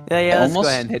 Yeah, let's go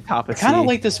ahead and hit top of C. I kind of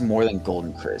like this more than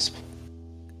Golden Crisp.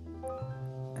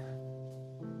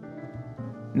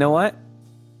 You know what?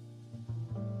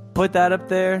 Put that up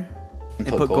there and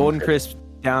put Golden Crisp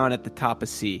down at the top of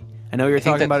C. I know you were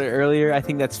talking about it earlier. I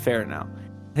think that's fair now.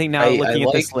 I think now looking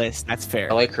at this list, that's fair.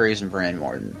 I like Raisin Bran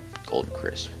more than Golden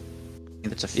Crisp. I think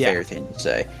that's a fair thing to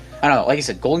say. I don't know. Like I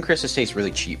said, Golden Crisp just tastes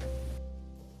really cheap.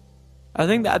 I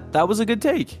think that was a good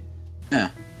take.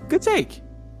 Yeah. Good take.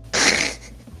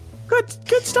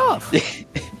 Good stuff.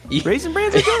 Raisin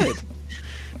Brans are good.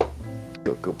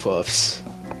 Go Puffs.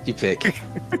 You pick.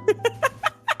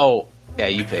 Oh, yeah,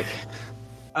 you pick.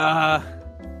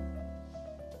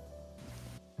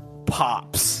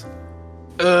 Pops.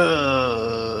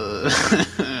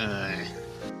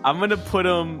 I'm gonna put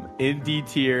them in D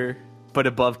tier, but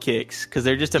above Kicks, because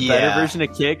they're just a better version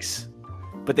of Kicks,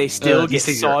 but they still get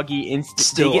soggy. They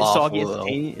get soggy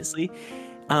instantaneously.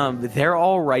 They're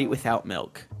all right without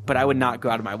milk, but I would not go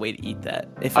out of my way to eat that.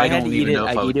 If I had to eat it,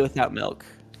 I'd eat it without milk.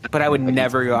 But I would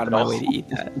never go out of my way to eat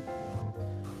that.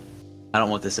 I don't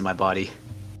want this in my body.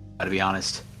 Gotta be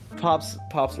honest. Pops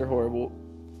are horrible.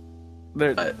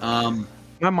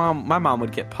 My mom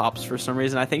would get Pops for some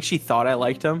reason. I think she thought I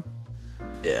liked them.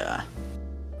 Yeah.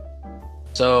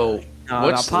 So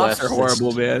what's Pops left? Are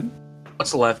horrible, man.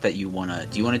 What's left that you wanna?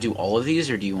 Do you wanna do all of these,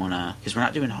 or do you wanna? Because we're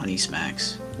not doing Honey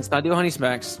Smacks. Let's not do Honey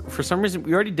Smacks. For some reason,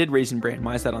 we already did Raisin Bran.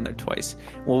 Why is that on there twice?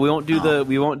 Well, we won't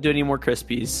do any more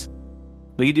Krispies.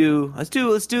 Let's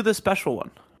do the special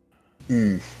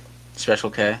one.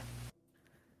 Special K.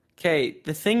 Okay.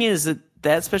 The thing is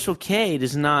that Special K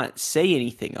does not say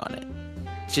anything on it.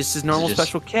 It just says normal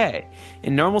Special K.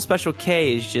 And normal Special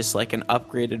K is just like an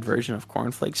upgraded version of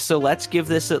cornflakes. So let's give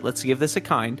this a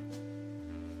kind.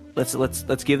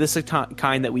 Let's give this a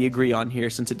kind that we agree on here,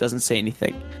 since it doesn't say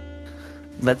anything.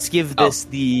 Let's give this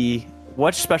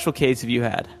what Special Ks have you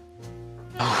had?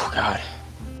 Oh God,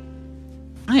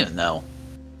 I don't even know.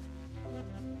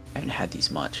 I haven't had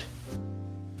these much.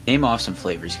 Name off some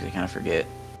flavors, because I kind of forget.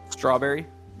 Strawberry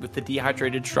with the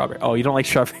dehydrated strawberry. Oh, you don't like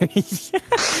strawberry?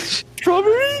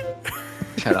 Strawberry?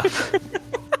 Shut up.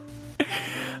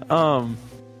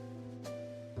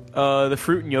 The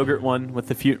fruit and yogurt one with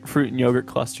the fruit and yogurt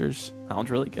clusters. That one's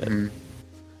really good.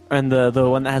 And the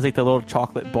one that has like the little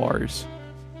chocolate bars.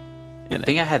 I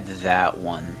think I had that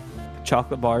one.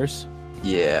 Chocolate bars?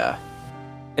 Yeah.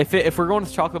 If we're going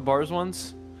with chocolate bars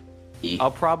ones,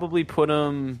 I'll probably put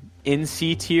them in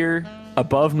C tier,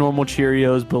 above normal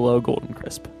Cheerios, below Golden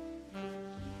Crisp.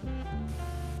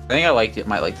 I think I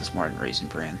might like this more than Raisin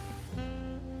Bran.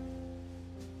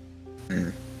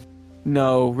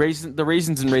 No, the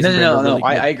raisins and Raisin Bran. No. Really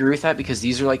I agree with that, because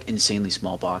these are like insanely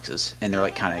small boxes, and they're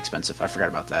like kind of expensive. I forgot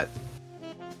about that.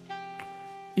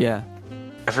 Yeah.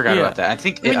 I forgot about that. I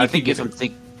think if I'm thinking of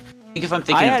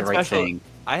the right thing.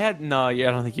 I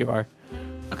don't think you are.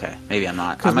 Okay, maybe I'm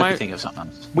not. I might be thinking of something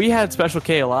else. We had Special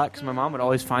K a lot because my mom would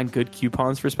always find good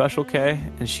coupons for Special K,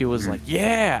 and she was like,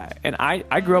 "Yeah." And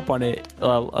I grew up on it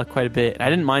quite a bit. I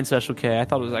didn't mind Special K. I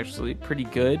thought it was actually pretty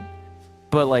good.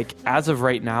 But like as of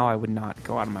right now, I would not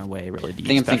go out of my way really to eat.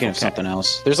 I'm thinking of something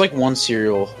else. There's like one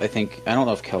cereal. I don't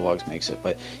know if Kellogg's makes it,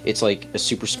 but it's like a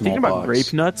super small Thinking box. About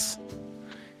Grape Nuts?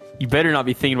 You better not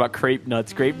be thinking about Grape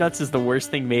Nuts. Grape Nuts is the worst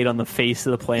thing made on the face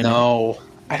of the planet. No.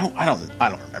 I don't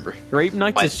remember. Grape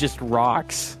Nuts is just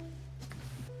rocks.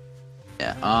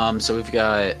 Yeah. So we've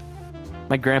got.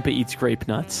 My grandpa eats Grape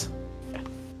Nuts.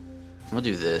 We'll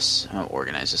do this. I'll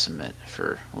organize this a bit.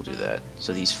 We'll do that.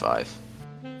 So these 5.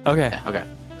 Okay. Yeah, okay.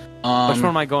 Which one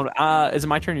am I going? Is it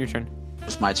my turn or your turn?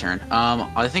 It's my turn.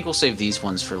 I think we'll save these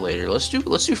ones for later. Let's do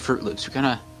Fruit Loops. We kind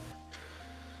of.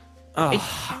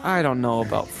 I don't know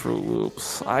about Fruit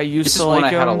Loops. I used this to is like one I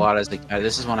had a them. lot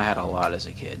this is one I had a lot as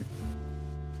a kid.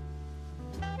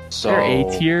 So They're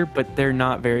A tier, but they're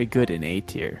not very good in A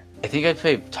tier. I think I'd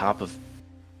play top of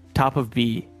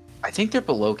B. I think they're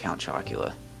below Count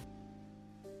Chocula.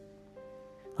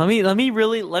 Let me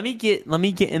get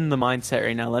in the mindset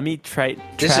right now. Let me travel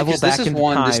back in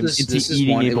time into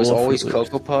eating a It was bowl of always Fruit Loops.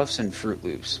 Cocoa Puffs and Fruit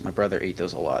Loops. My brother ate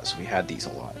those a lot, so we had these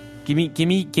a lot. Give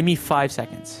me 5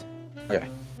 seconds. Okay.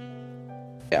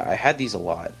 Yeah, I had these a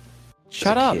lot.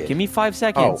 Shut up. Give me 5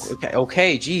 seconds. Oh, okay.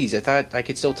 Okay, geez. I thought I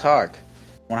could still talk.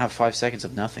 I want to have 5 seconds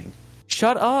of nothing.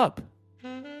 Shut up.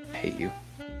 I hate you.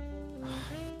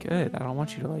 Good. I don't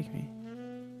want you to like me.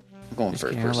 I'm going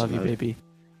first person. I love you, baby.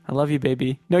 I love you,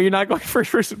 baby. No, you're not going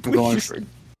first person, please. I'm going for it.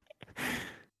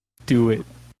 Do it.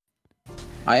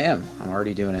 I am. I'm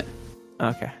already doing it.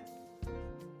 Okay.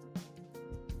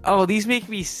 Oh, these make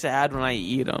me sad when I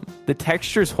eat them. The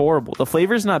texture's horrible. The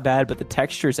flavor's not bad, but the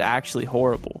texture's actually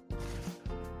horrible.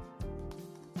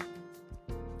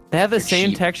 They have the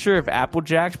same texture of Apple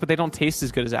Jacks, but they don't taste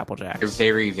as good as Apple Jacks. They're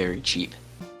very, very cheap.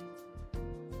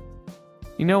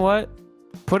 You know what?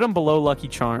 Put them below Lucky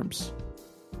Charms.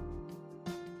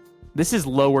 This is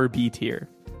lower B tier.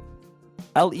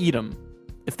 I'll eat them.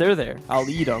 If they're there, I'll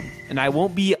eat them. And I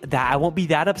won't be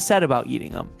that upset about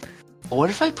eating them. What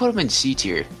if I put them in C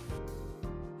tier?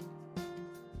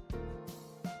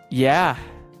 Yeah.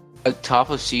 At top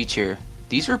of C tier.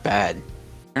 These are bad.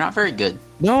 They're not very good.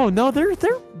 No,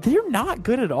 they're not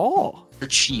good at all. They're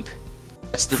cheap.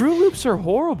 Fruit Loops are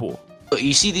horrible.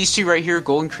 You see these two right here,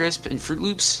 Golden Crisp and Fruit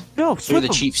Loops? No, they're the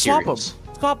cheap cereals.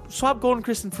 Swap Golden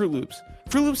Crisp and Fruit Loops.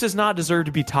 Fruit Loops does not deserve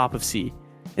to be top of C.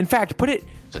 In fact, put it.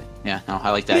 Yeah, no,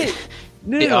 I like that.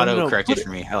 No, it auto-corrected for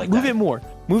me. I like that. Move it more.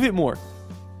 Move it more.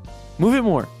 Move it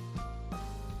more.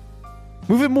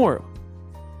 Move it more.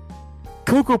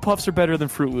 Cocoa Puffs are better than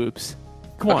Fruit Loops.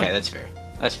 Come on. Okay, that's fair.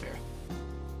 That's fair.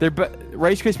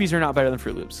 Rice Krispies are not better than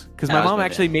Fruit Loops because my mom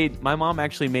actually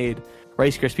made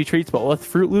Rice Krispie treats, but with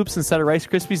Fruit Loops instead of Rice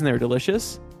Krispies, and they were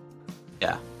delicious.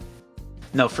 Yeah.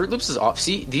 No, Fruit Loops is off.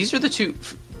 See, these are the two.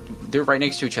 They're right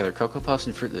next to each other. Cocoa Puffs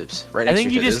and Fruit Loops. Right next to each other.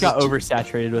 I think you just got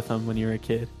oversaturated with them when you were a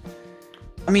kid.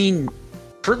 I mean,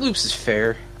 Fruit Loops is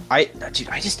fair.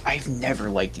 I've never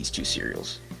liked these two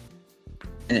cereals.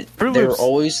 And they were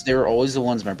always the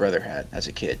ones my brother had as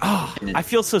a kid. Oh, I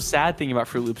feel so sad thinking about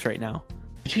Fruit Loops right now.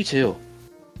 Me too.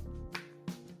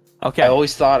 Okay. I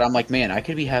always thought, I'm like, man, I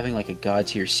could be having like a god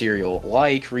tier cereal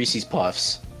like Reese's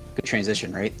Puffs. Good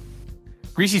transition, right?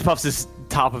 Reese's Puffs is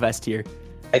top of S tier.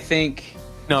 I think.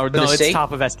 No, it's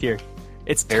top of S tier.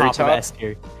 It's top of S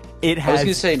tier. It has. I was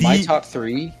gonna say my top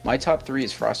three. My top three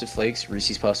is Frosted Flakes,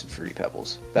 Reese's Puffs, and Fruity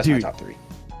Pebbles. That's my top three.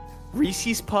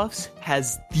 Reese's Puffs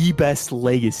has the best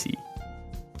legacy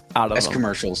out of best them.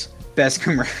 commercials. Best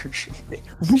commercial.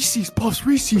 Reese's Puffs.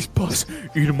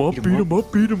 Eat 'em up, beat 'em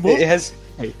up, beat 'em up. It has.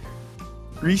 Hey,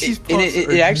 Reese's Puffs.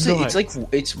 It actually,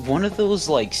 it's one of those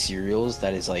like cereals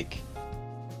that is like.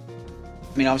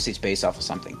 I mean, obviously it's based off of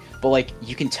something, but like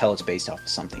you can tell it's based off of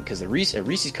something because a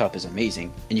Reese's Cup is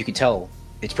amazing, and you can tell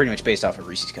it's pretty much based off of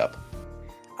Reese's Cup.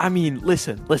 I mean,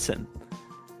 listen.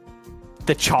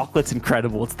 The chocolate's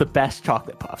incredible. It's the best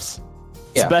chocolate puffs.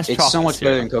 It's so much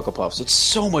better than Cocoa Puffs. It's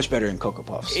so much better than Cocoa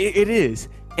Puffs. It is.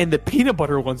 And the peanut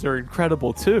butter ones are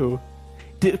incredible too.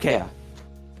 Okay. Yeah.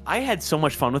 I had so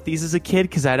much fun with these as a kid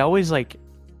because I'd always like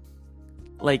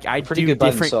I pretty do good by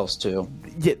different, themselves too.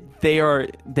 Yeah, they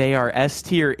are S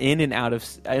tier in and out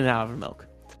of milk.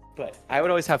 But I would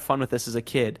always have fun with this as a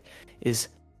kid. Is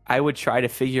I would try to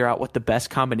figure out what the best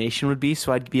combination would be.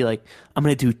 So I'd be like, I'm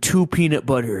going to do 2 peanut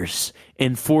butters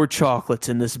and 4 chocolates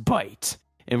in this bite.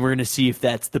 And we're going to see if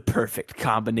that's the perfect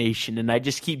combination. And I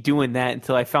just keep doing that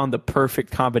until I found the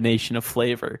perfect combination of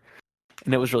flavor.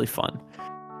 And it was really fun.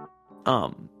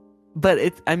 But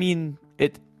it's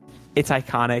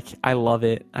iconic. I love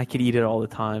it. I could eat it all the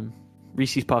time.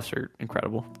 Reese's Puffs are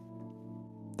incredible.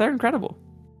 They're incredible.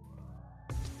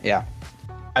 Yeah.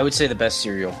 I would say the best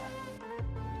cereal.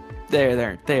 They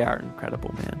are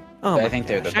incredible, man. Oh, I think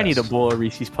they're the best. I need a bowl of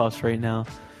Reese's Puffs right now.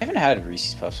 I haven't had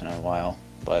Reese's Puffs in a while,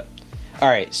 but all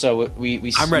right. So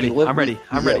we I'm ready. I'm ready.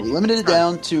 We limited it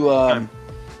down to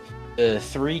the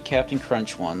 3 Captain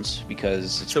Crunch ones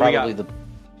because it's probably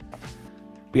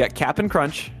we got Cap'n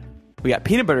Crunch, we got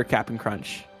peanut butter Cap'n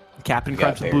Crunch, Cap'n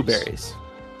Crunch with blueberries.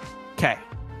 Okay,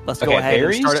 let's go ahead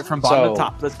and start it from bottom to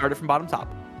top. Let's start it from bottom to top.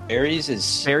 Berries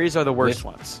are the worst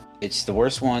ones. It's the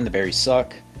worst one. The berries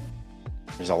suck.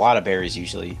 There's a lot of berries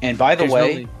usually. And by the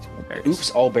way,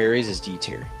 Oops All Berries is D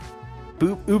tier.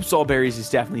 Oops All Berries is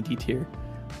definitely D tier.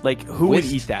 Like, who would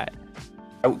eat that?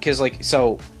 Because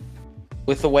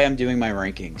with the way I'm doing my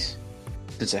rankings,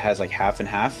 since it has like half and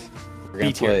half, we're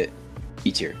gonna put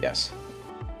B tier. Yes,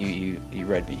 you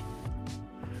read me.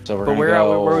 So we're where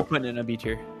are we putting it in a B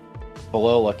tier?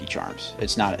 Below Lucky Charms.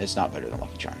 It's not better than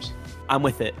Lucky Charms. I'm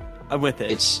with it.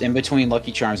 It's in between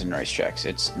Lucky Charms and Rice Chex.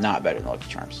 It's not better than Lucky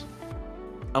Charms.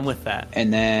 I'm with that.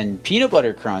 And then Peanut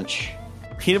Butter Crunch.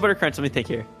 Let me think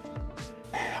here.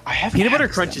 Peanut Butter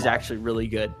Crunch is actually really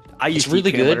good. It's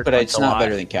really good, but it's not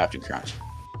better than Captain Crunch.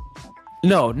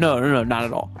 No, not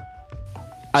at all.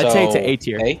 I'd say it's an A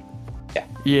tier. A?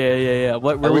 Yeah.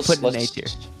 Where are we putting an A tier?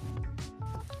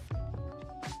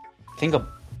 Think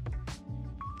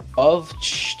above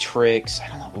Trix. I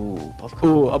don't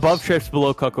know. Above Trix,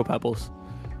 below Cocoa Pebbles.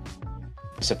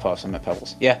 I said Puffs. I'm at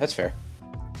Pebbles. Yeah, that's fair.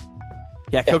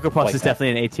 Yeah, Cocoa Puffs is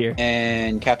definitely an A tier.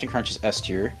 And Captain Crunch is S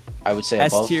tier. I would say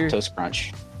above Toast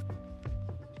Crunch.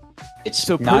 It's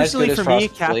so not as good as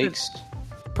Frosted Flakes.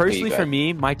 Personally, for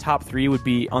me, my top 3 would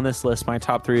be on this list. My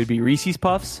top 3 would be Reese's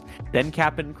Puffs, then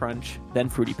Cap'n Crunch, then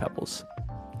Fruity Pebbles.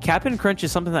 Cap'n Crunch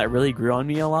is something that really grew on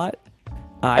me a lot.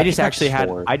 I just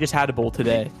had a bowl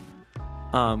today.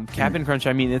 Cap'n Crunch.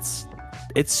 I mean, it's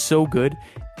so good.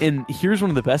 And here's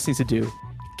one of the best things to do: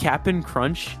 Cap'n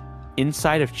Crunch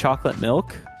inside of chocolate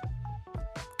milk.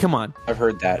 Come on, I've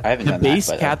heard that. I haven't done that,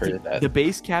 but I've heard of that. The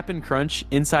base Cap'n Crunch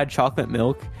inside chocolate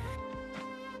milk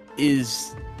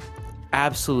is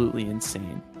absolutely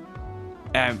insane.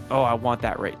 And I want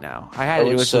that right now. I had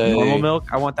it with normal milk.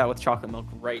 I want that with chocolate milk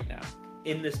right now,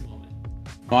 in this moment.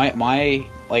 My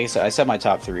like I said my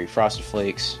top 3: Frosted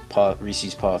Flakes,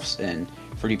 Reese's Puffs, and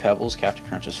Fruity Pebbles. Captain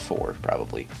Crunch is 4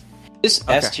 probably. This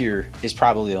S tier is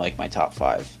probably like my top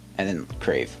 5, and then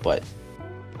Crave. But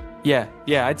yeah,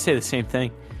 I'd say the same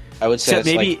thing. I would say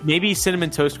so maybe Cinnamon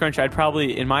Toast Crunch. I'd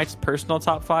probably, in my personal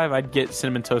top 5, I'd get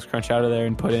Cinnamon Toast Crunch out of there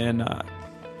and put in I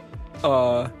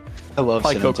love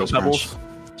Cinnamon Toast Crunch.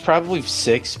 It's probably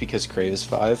 6 because Crave is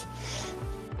 5,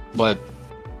 but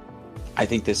I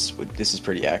think this is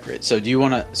pretty accurate. So do you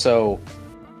want to? So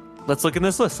let's look in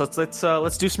this list.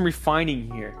 Let's do some refining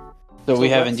here. So we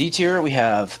have in D tier, we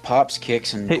have Pops,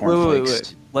 Kicks, and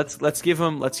Cornflakes. Wait. Let's give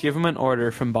them an order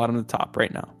from bottom to top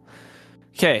right now.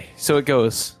 Okay, so it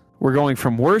goes. We're going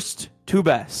from worst to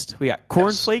best. We got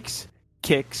Cornflakes,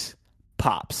 Kicks,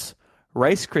 Pops,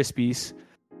 Rice Krispies,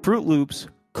 Fruit Loops,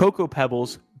 Cocoa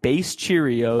Pebbles, Base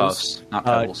Cheerios. Puffs, not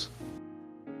Pebbles.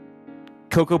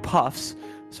 Cocoa Puffs,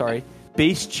 sorry.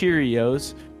 Base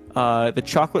Cheerios, the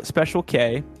Chocolate Special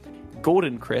K,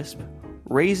 Golden Crisp,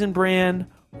 Raisin Bran,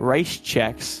 Rice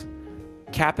Chex,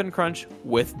 Cap'n Crunch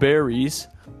with berries,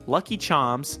 Lucky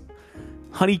Charms,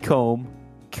 Honeycomb,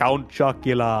 Count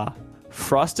Chocula,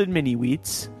 Frosted Mini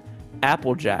Wheats,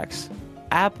 Apple Jacks,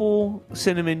 Apple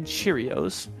Cinnamon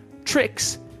Cheerios,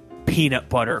 Trix, Peanut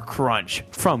Butter Crunch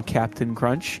from Captain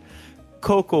Crunch,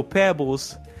 Cocoa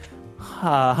Pebbles,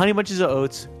 Honey Bunches of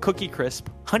Oats, Cookie Crisp,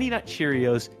 Honey Nut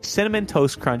Cheerios, Cinnamon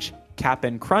Toast Crunch,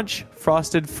 Cap'n Crunch,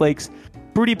 Frosted Flakes,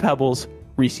 Fruity Pebbles,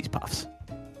 Reese's Puffs.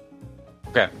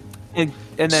 Okay. And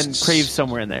then Crave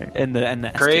somewhere in there. And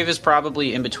the Crave is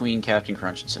probably in between Captain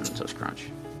Crunch and Cinnamon Toast Crunch.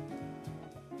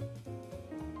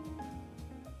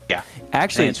 Yeah.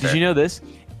 Actually, did you know this?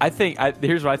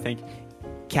 Here's what I think.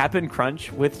 Cap'n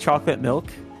Crunch with chocolate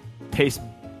milk tastes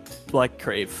like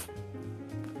Crave.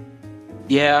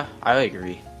 Yeah, I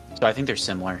agree. So I think they're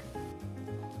similar.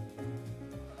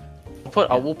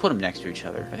 We'll put them next to each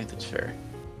other. I think that's fair.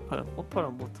 We'll put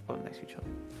them next to each other.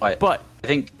 But I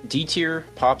think D tier,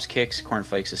 Pops, Kicks,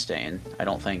 Cornflakes is staying. I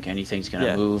don't think anything's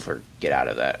gonna move or get out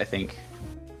of that. I think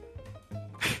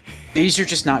these are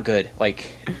just not good.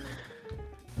 Like,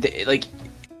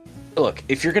 look,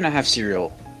 if you're gonna have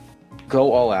cereal,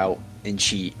 go all out and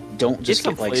cheat. Don't just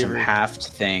get like some halved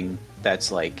thing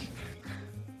that's like,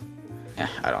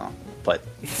 I don't know. But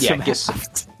yeah, get some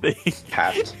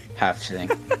halved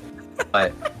thing.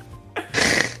 But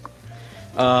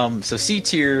so C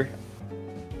tier.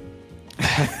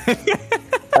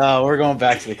 We're going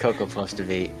back to the Cocoa Puffs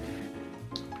debate.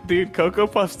 Dude, Cocoa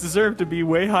Puffs deserve to be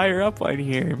way higher up on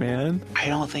here, man. I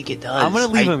don't think it does. I'm going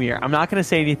to leave them here. I'm not going to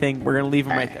say anything. We're going to leave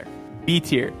them right there. B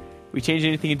tier. We change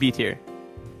anything in B tier?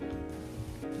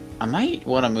 I might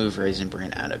want to move Raisin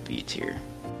Bran out of B tier.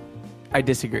 I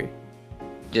disagree.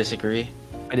 Disagree?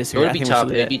 I disagree.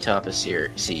 It'd be top of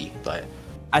C, but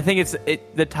I think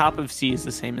the top of C is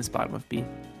the same as bottom of B.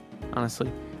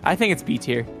 Honestly, I think it's B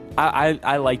tier.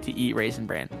 I like to eat Raisin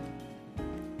Bran.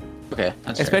 Okay,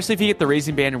 that's especially fair. If you get the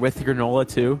Raisin Bran with granola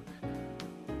too.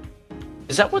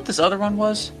 Is that what this other one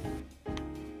was?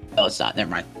 Oh, it's not. Never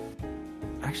mind.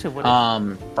 Actually, what?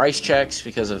 Rice Chex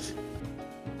because of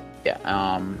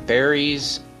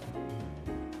berries.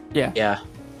 Yeah.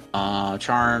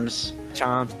 Charms.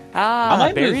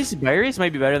 Berries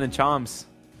might be better than Charms.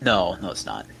 No, it's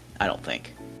not. I don't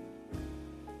think.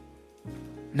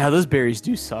 Now those berries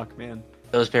do suck, man.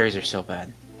 Those berries are so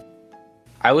bad.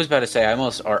 I was about to say I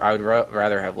would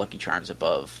rather have Lucky Charms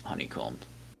above Honeycombed.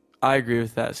 I agree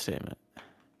with that statement.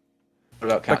 What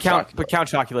about Count Chocula? But Count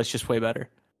Chocula's just way better.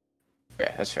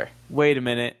 Yeah, that's fair. Wait a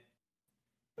minute.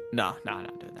 No, I'm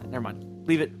not doing that. Never mind.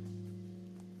 Leave it.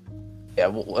 Yeah,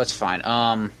 well, that's fine.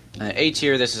 A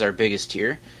tier, this is our biggest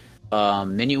tier.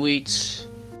 Mini Wheats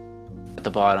at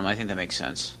the bottom. I think that makes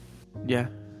sense. Yeah.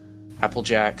 Apple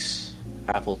Jacks,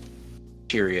 Apple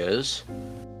Cheerios,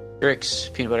 Trix,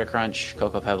 Peanut Butter Crunch,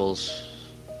 Cocoa Pebbles,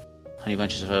 Honey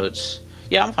Bunches of Oats.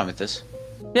 Yeah, I'm fine with this.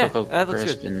 Yeah, Cocoa that looks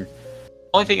Crisp good. And the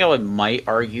only thing I might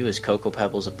argue is Cocoa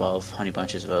Pebbles above Honey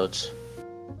Bunches of Oats.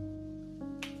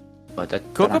 But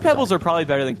Cocoa Pebbles are probably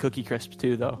better than Cookie Crisp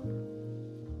too, though.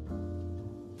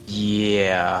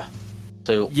 Yeah.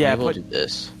 So we'll do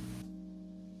this.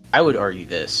 I would argue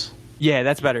this. Yeah,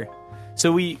 that's better.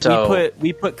 So we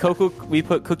put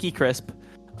Cookie Crisp.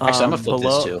 Actually, I'm gonna flip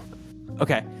this too.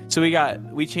 Okay, so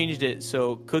we changed it.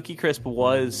 So Cookie Crisp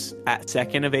was at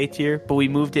second of A tier, but we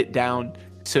moved it down.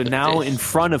 So now in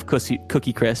front of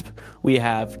Cookie Crisp, we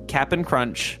have Cap'n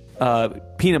Crunch,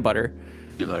 peanut butter,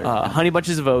 Honey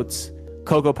Bunches of Oats,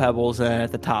 Cocoa Pebbles, and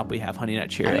at the top we have Honey Nut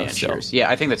Cheerios. Yeah,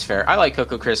 I think that's fair. I like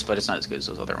Cocoa Crisp, but it's not as good as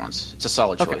those other ones. It's a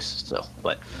solid choice still.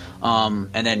 But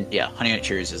and then Honey Nut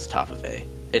Cheerios is the top of A.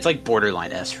 It's like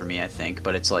borderline S for me, I think,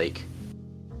 but it's like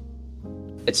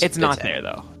it's not there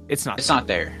though. It's not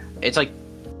there. It's like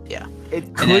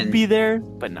it could be there,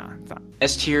 but no, it's not.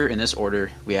 S tier in this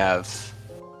order we have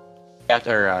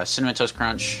after Cinnamon Toast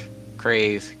Crunch,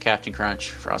 Crave, Captain Crunch,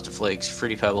 Frosted Flakes,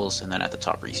 Fruity Pebbles, and then at the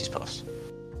top Reese's Puffs.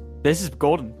 This is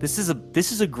golden. This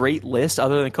is a great list.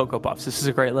 Other than Cocoa Puffs, this is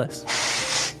a great list.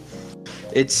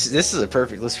 This is a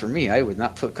perfect list for me. I would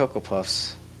not put Cocoa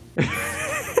Puffs.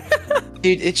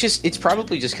 Dude, it's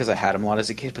probably just because I had them a lot as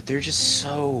a kid, but they're just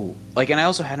so like, and I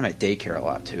also had them at daycare a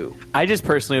lot too. I just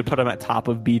personally would put them at top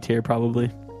of B tier probably.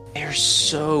 They're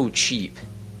so cheap.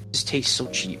 Just taste so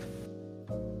cheap.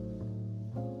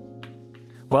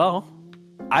 Well,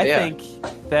 I think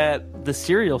that the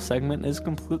cereal segment is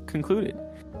concluded.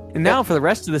 And now for the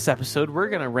rest of this episode, we're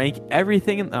going to rank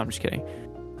everything in... No, I'm just kidding.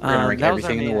 We're going to rank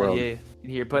everything in the world.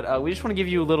 Here, but we just want to give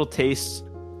you a little taste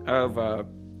of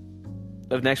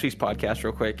next week's podcast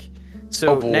real quick. So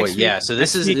oh boy, yeah. So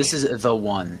this is the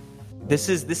one. This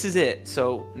is it.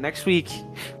 So next week,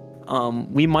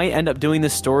 we might end up doing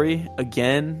this story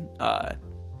again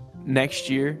next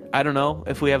year. I don't know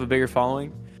if we have a bigger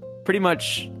following. Pretty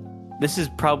much, this is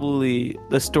probably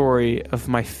the story of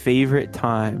my favorite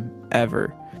time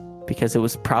ever, because it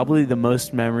was probably the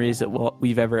most memories that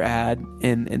we've ever had,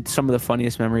 and some of the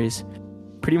funniest memories.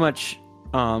 Pretty much,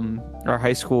 our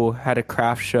high school had a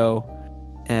craft show,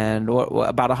 and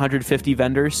about 150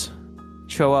 vendors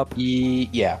show up.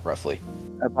 Yeah, roughly.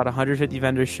 About 150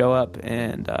 vendors show up,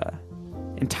 and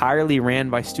entirely ran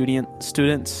by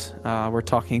students. We're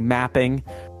talking mapping,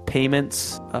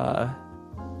 payments,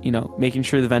 making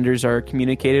sure the vendors are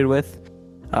communicated with.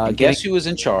 Guess who was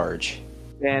in charge?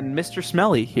 And Mr.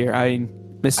 Smelly here. I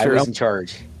was in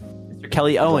charge. Mr.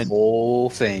 Kelly Owen. The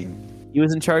whole thing. He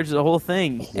was in charge of the whole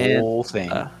thing.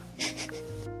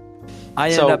 I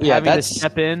ended up having to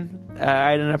step in.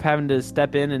 I ended up having to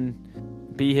step in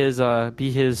and be his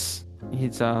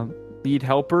lead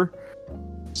helper.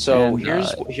 So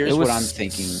here's what I'm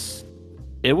thinking.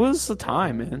 It was a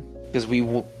time, man. Because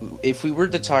if we were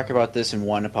to talk about this in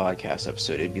one podcast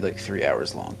episode, it'd be like 3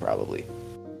 hours long, probably.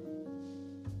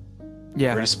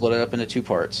 Yeah. We're going to split it up into 2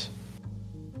 parts.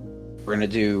 We're going to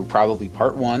do probably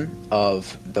part 1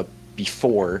 of the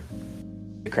before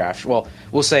the craft. Well,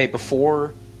 we'll say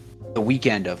before the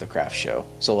weekend of the craft show.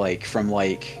 So like from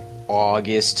like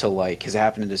August to like, because it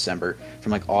happened in December,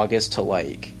 from like August to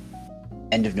like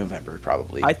end of November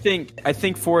probably. I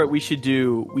think for it we should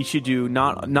do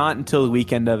not until the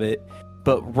weekend of it,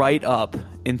 but right up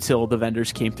until the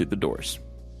vendors came through the doors.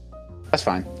 That's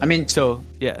fine. I mean, so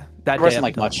yeah, that it wasn't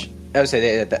like much. I would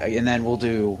say that, and then we'll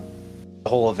do the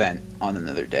whole event on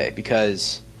another day,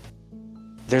 because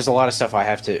there's a lot of stuff we'll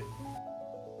have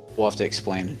to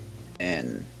explain,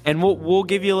 and we'll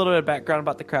give you a little bit of background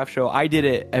about the craft show. I did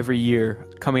it every year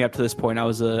coming up to this point. I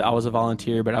was a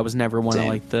volunteer, but I was never one of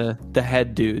like the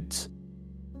head dudes.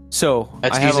 So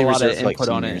that's I have a lot of input like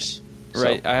on it.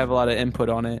 Right, I have a lot of input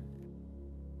on it.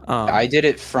 I did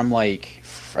it from like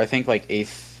I think like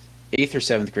eighth or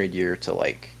 7th grade year to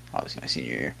like obviously my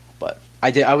senior year, but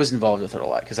I was involved with it a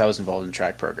lot because I was involved in the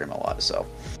track program a lot. So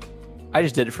I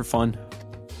just did it for fun.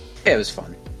 Yeah, it was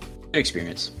fun, good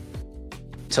experience.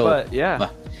 So but yeah,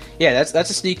 that's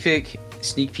a sneak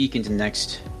peek into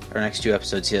our next 2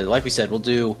 episodes here. Like we said, we'll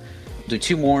do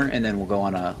 2 more, and then we'll go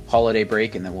on a holiday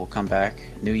break, and then we'll come back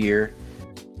New Year.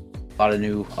 A lot of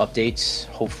new updates,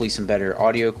 hopefully some better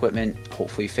audio equipment,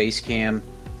 hopefully face cam,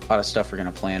 a lot of stuff we're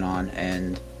going to plan on,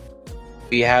 and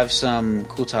we have some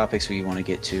cool topics we want to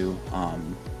get to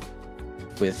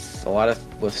with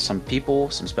some people,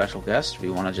 some special guests. We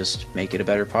want to just make it a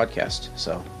better podcast.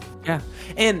 So yeah,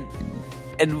 and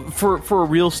for a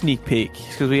real sneak peek,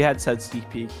 because we had said sneak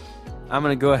peek, I'm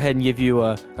gonna go ahead and give you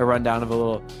a rundown of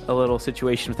a little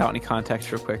situation without any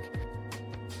context real quick.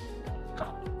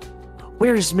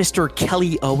 Where's Mr.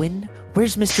 Kelly Owen?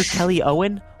 Where's Mr. Kelly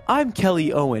Owen? I'm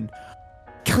Kelly Owen.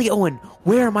 Kelly Owen,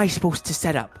 where am I supposed to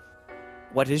set up?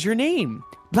 What is your name?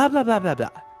 Blah, blah, blah, blah, blah.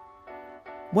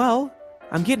 Well,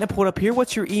 I'm getting it pulled up here.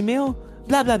 What's your email?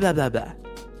 Blah, blah, blah, blah, blah.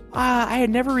 I had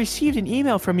never received an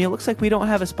email from you. It looks like we don't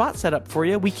have a spot set up for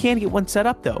you. We can get one set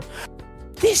up, though.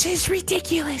 This is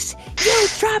ridiculous. You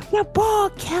dropped the ball,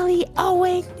 Kelly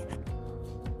Owen.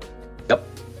 Yep.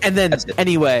 And then,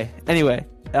 anyway,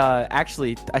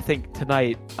 actually, I think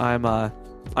tonight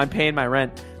I'm paying my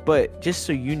rent. But just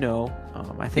so you know,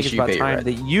 I think it's about time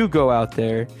that you go out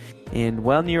there, and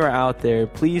when you're out there,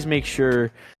 please make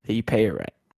sure that you pay your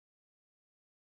rent.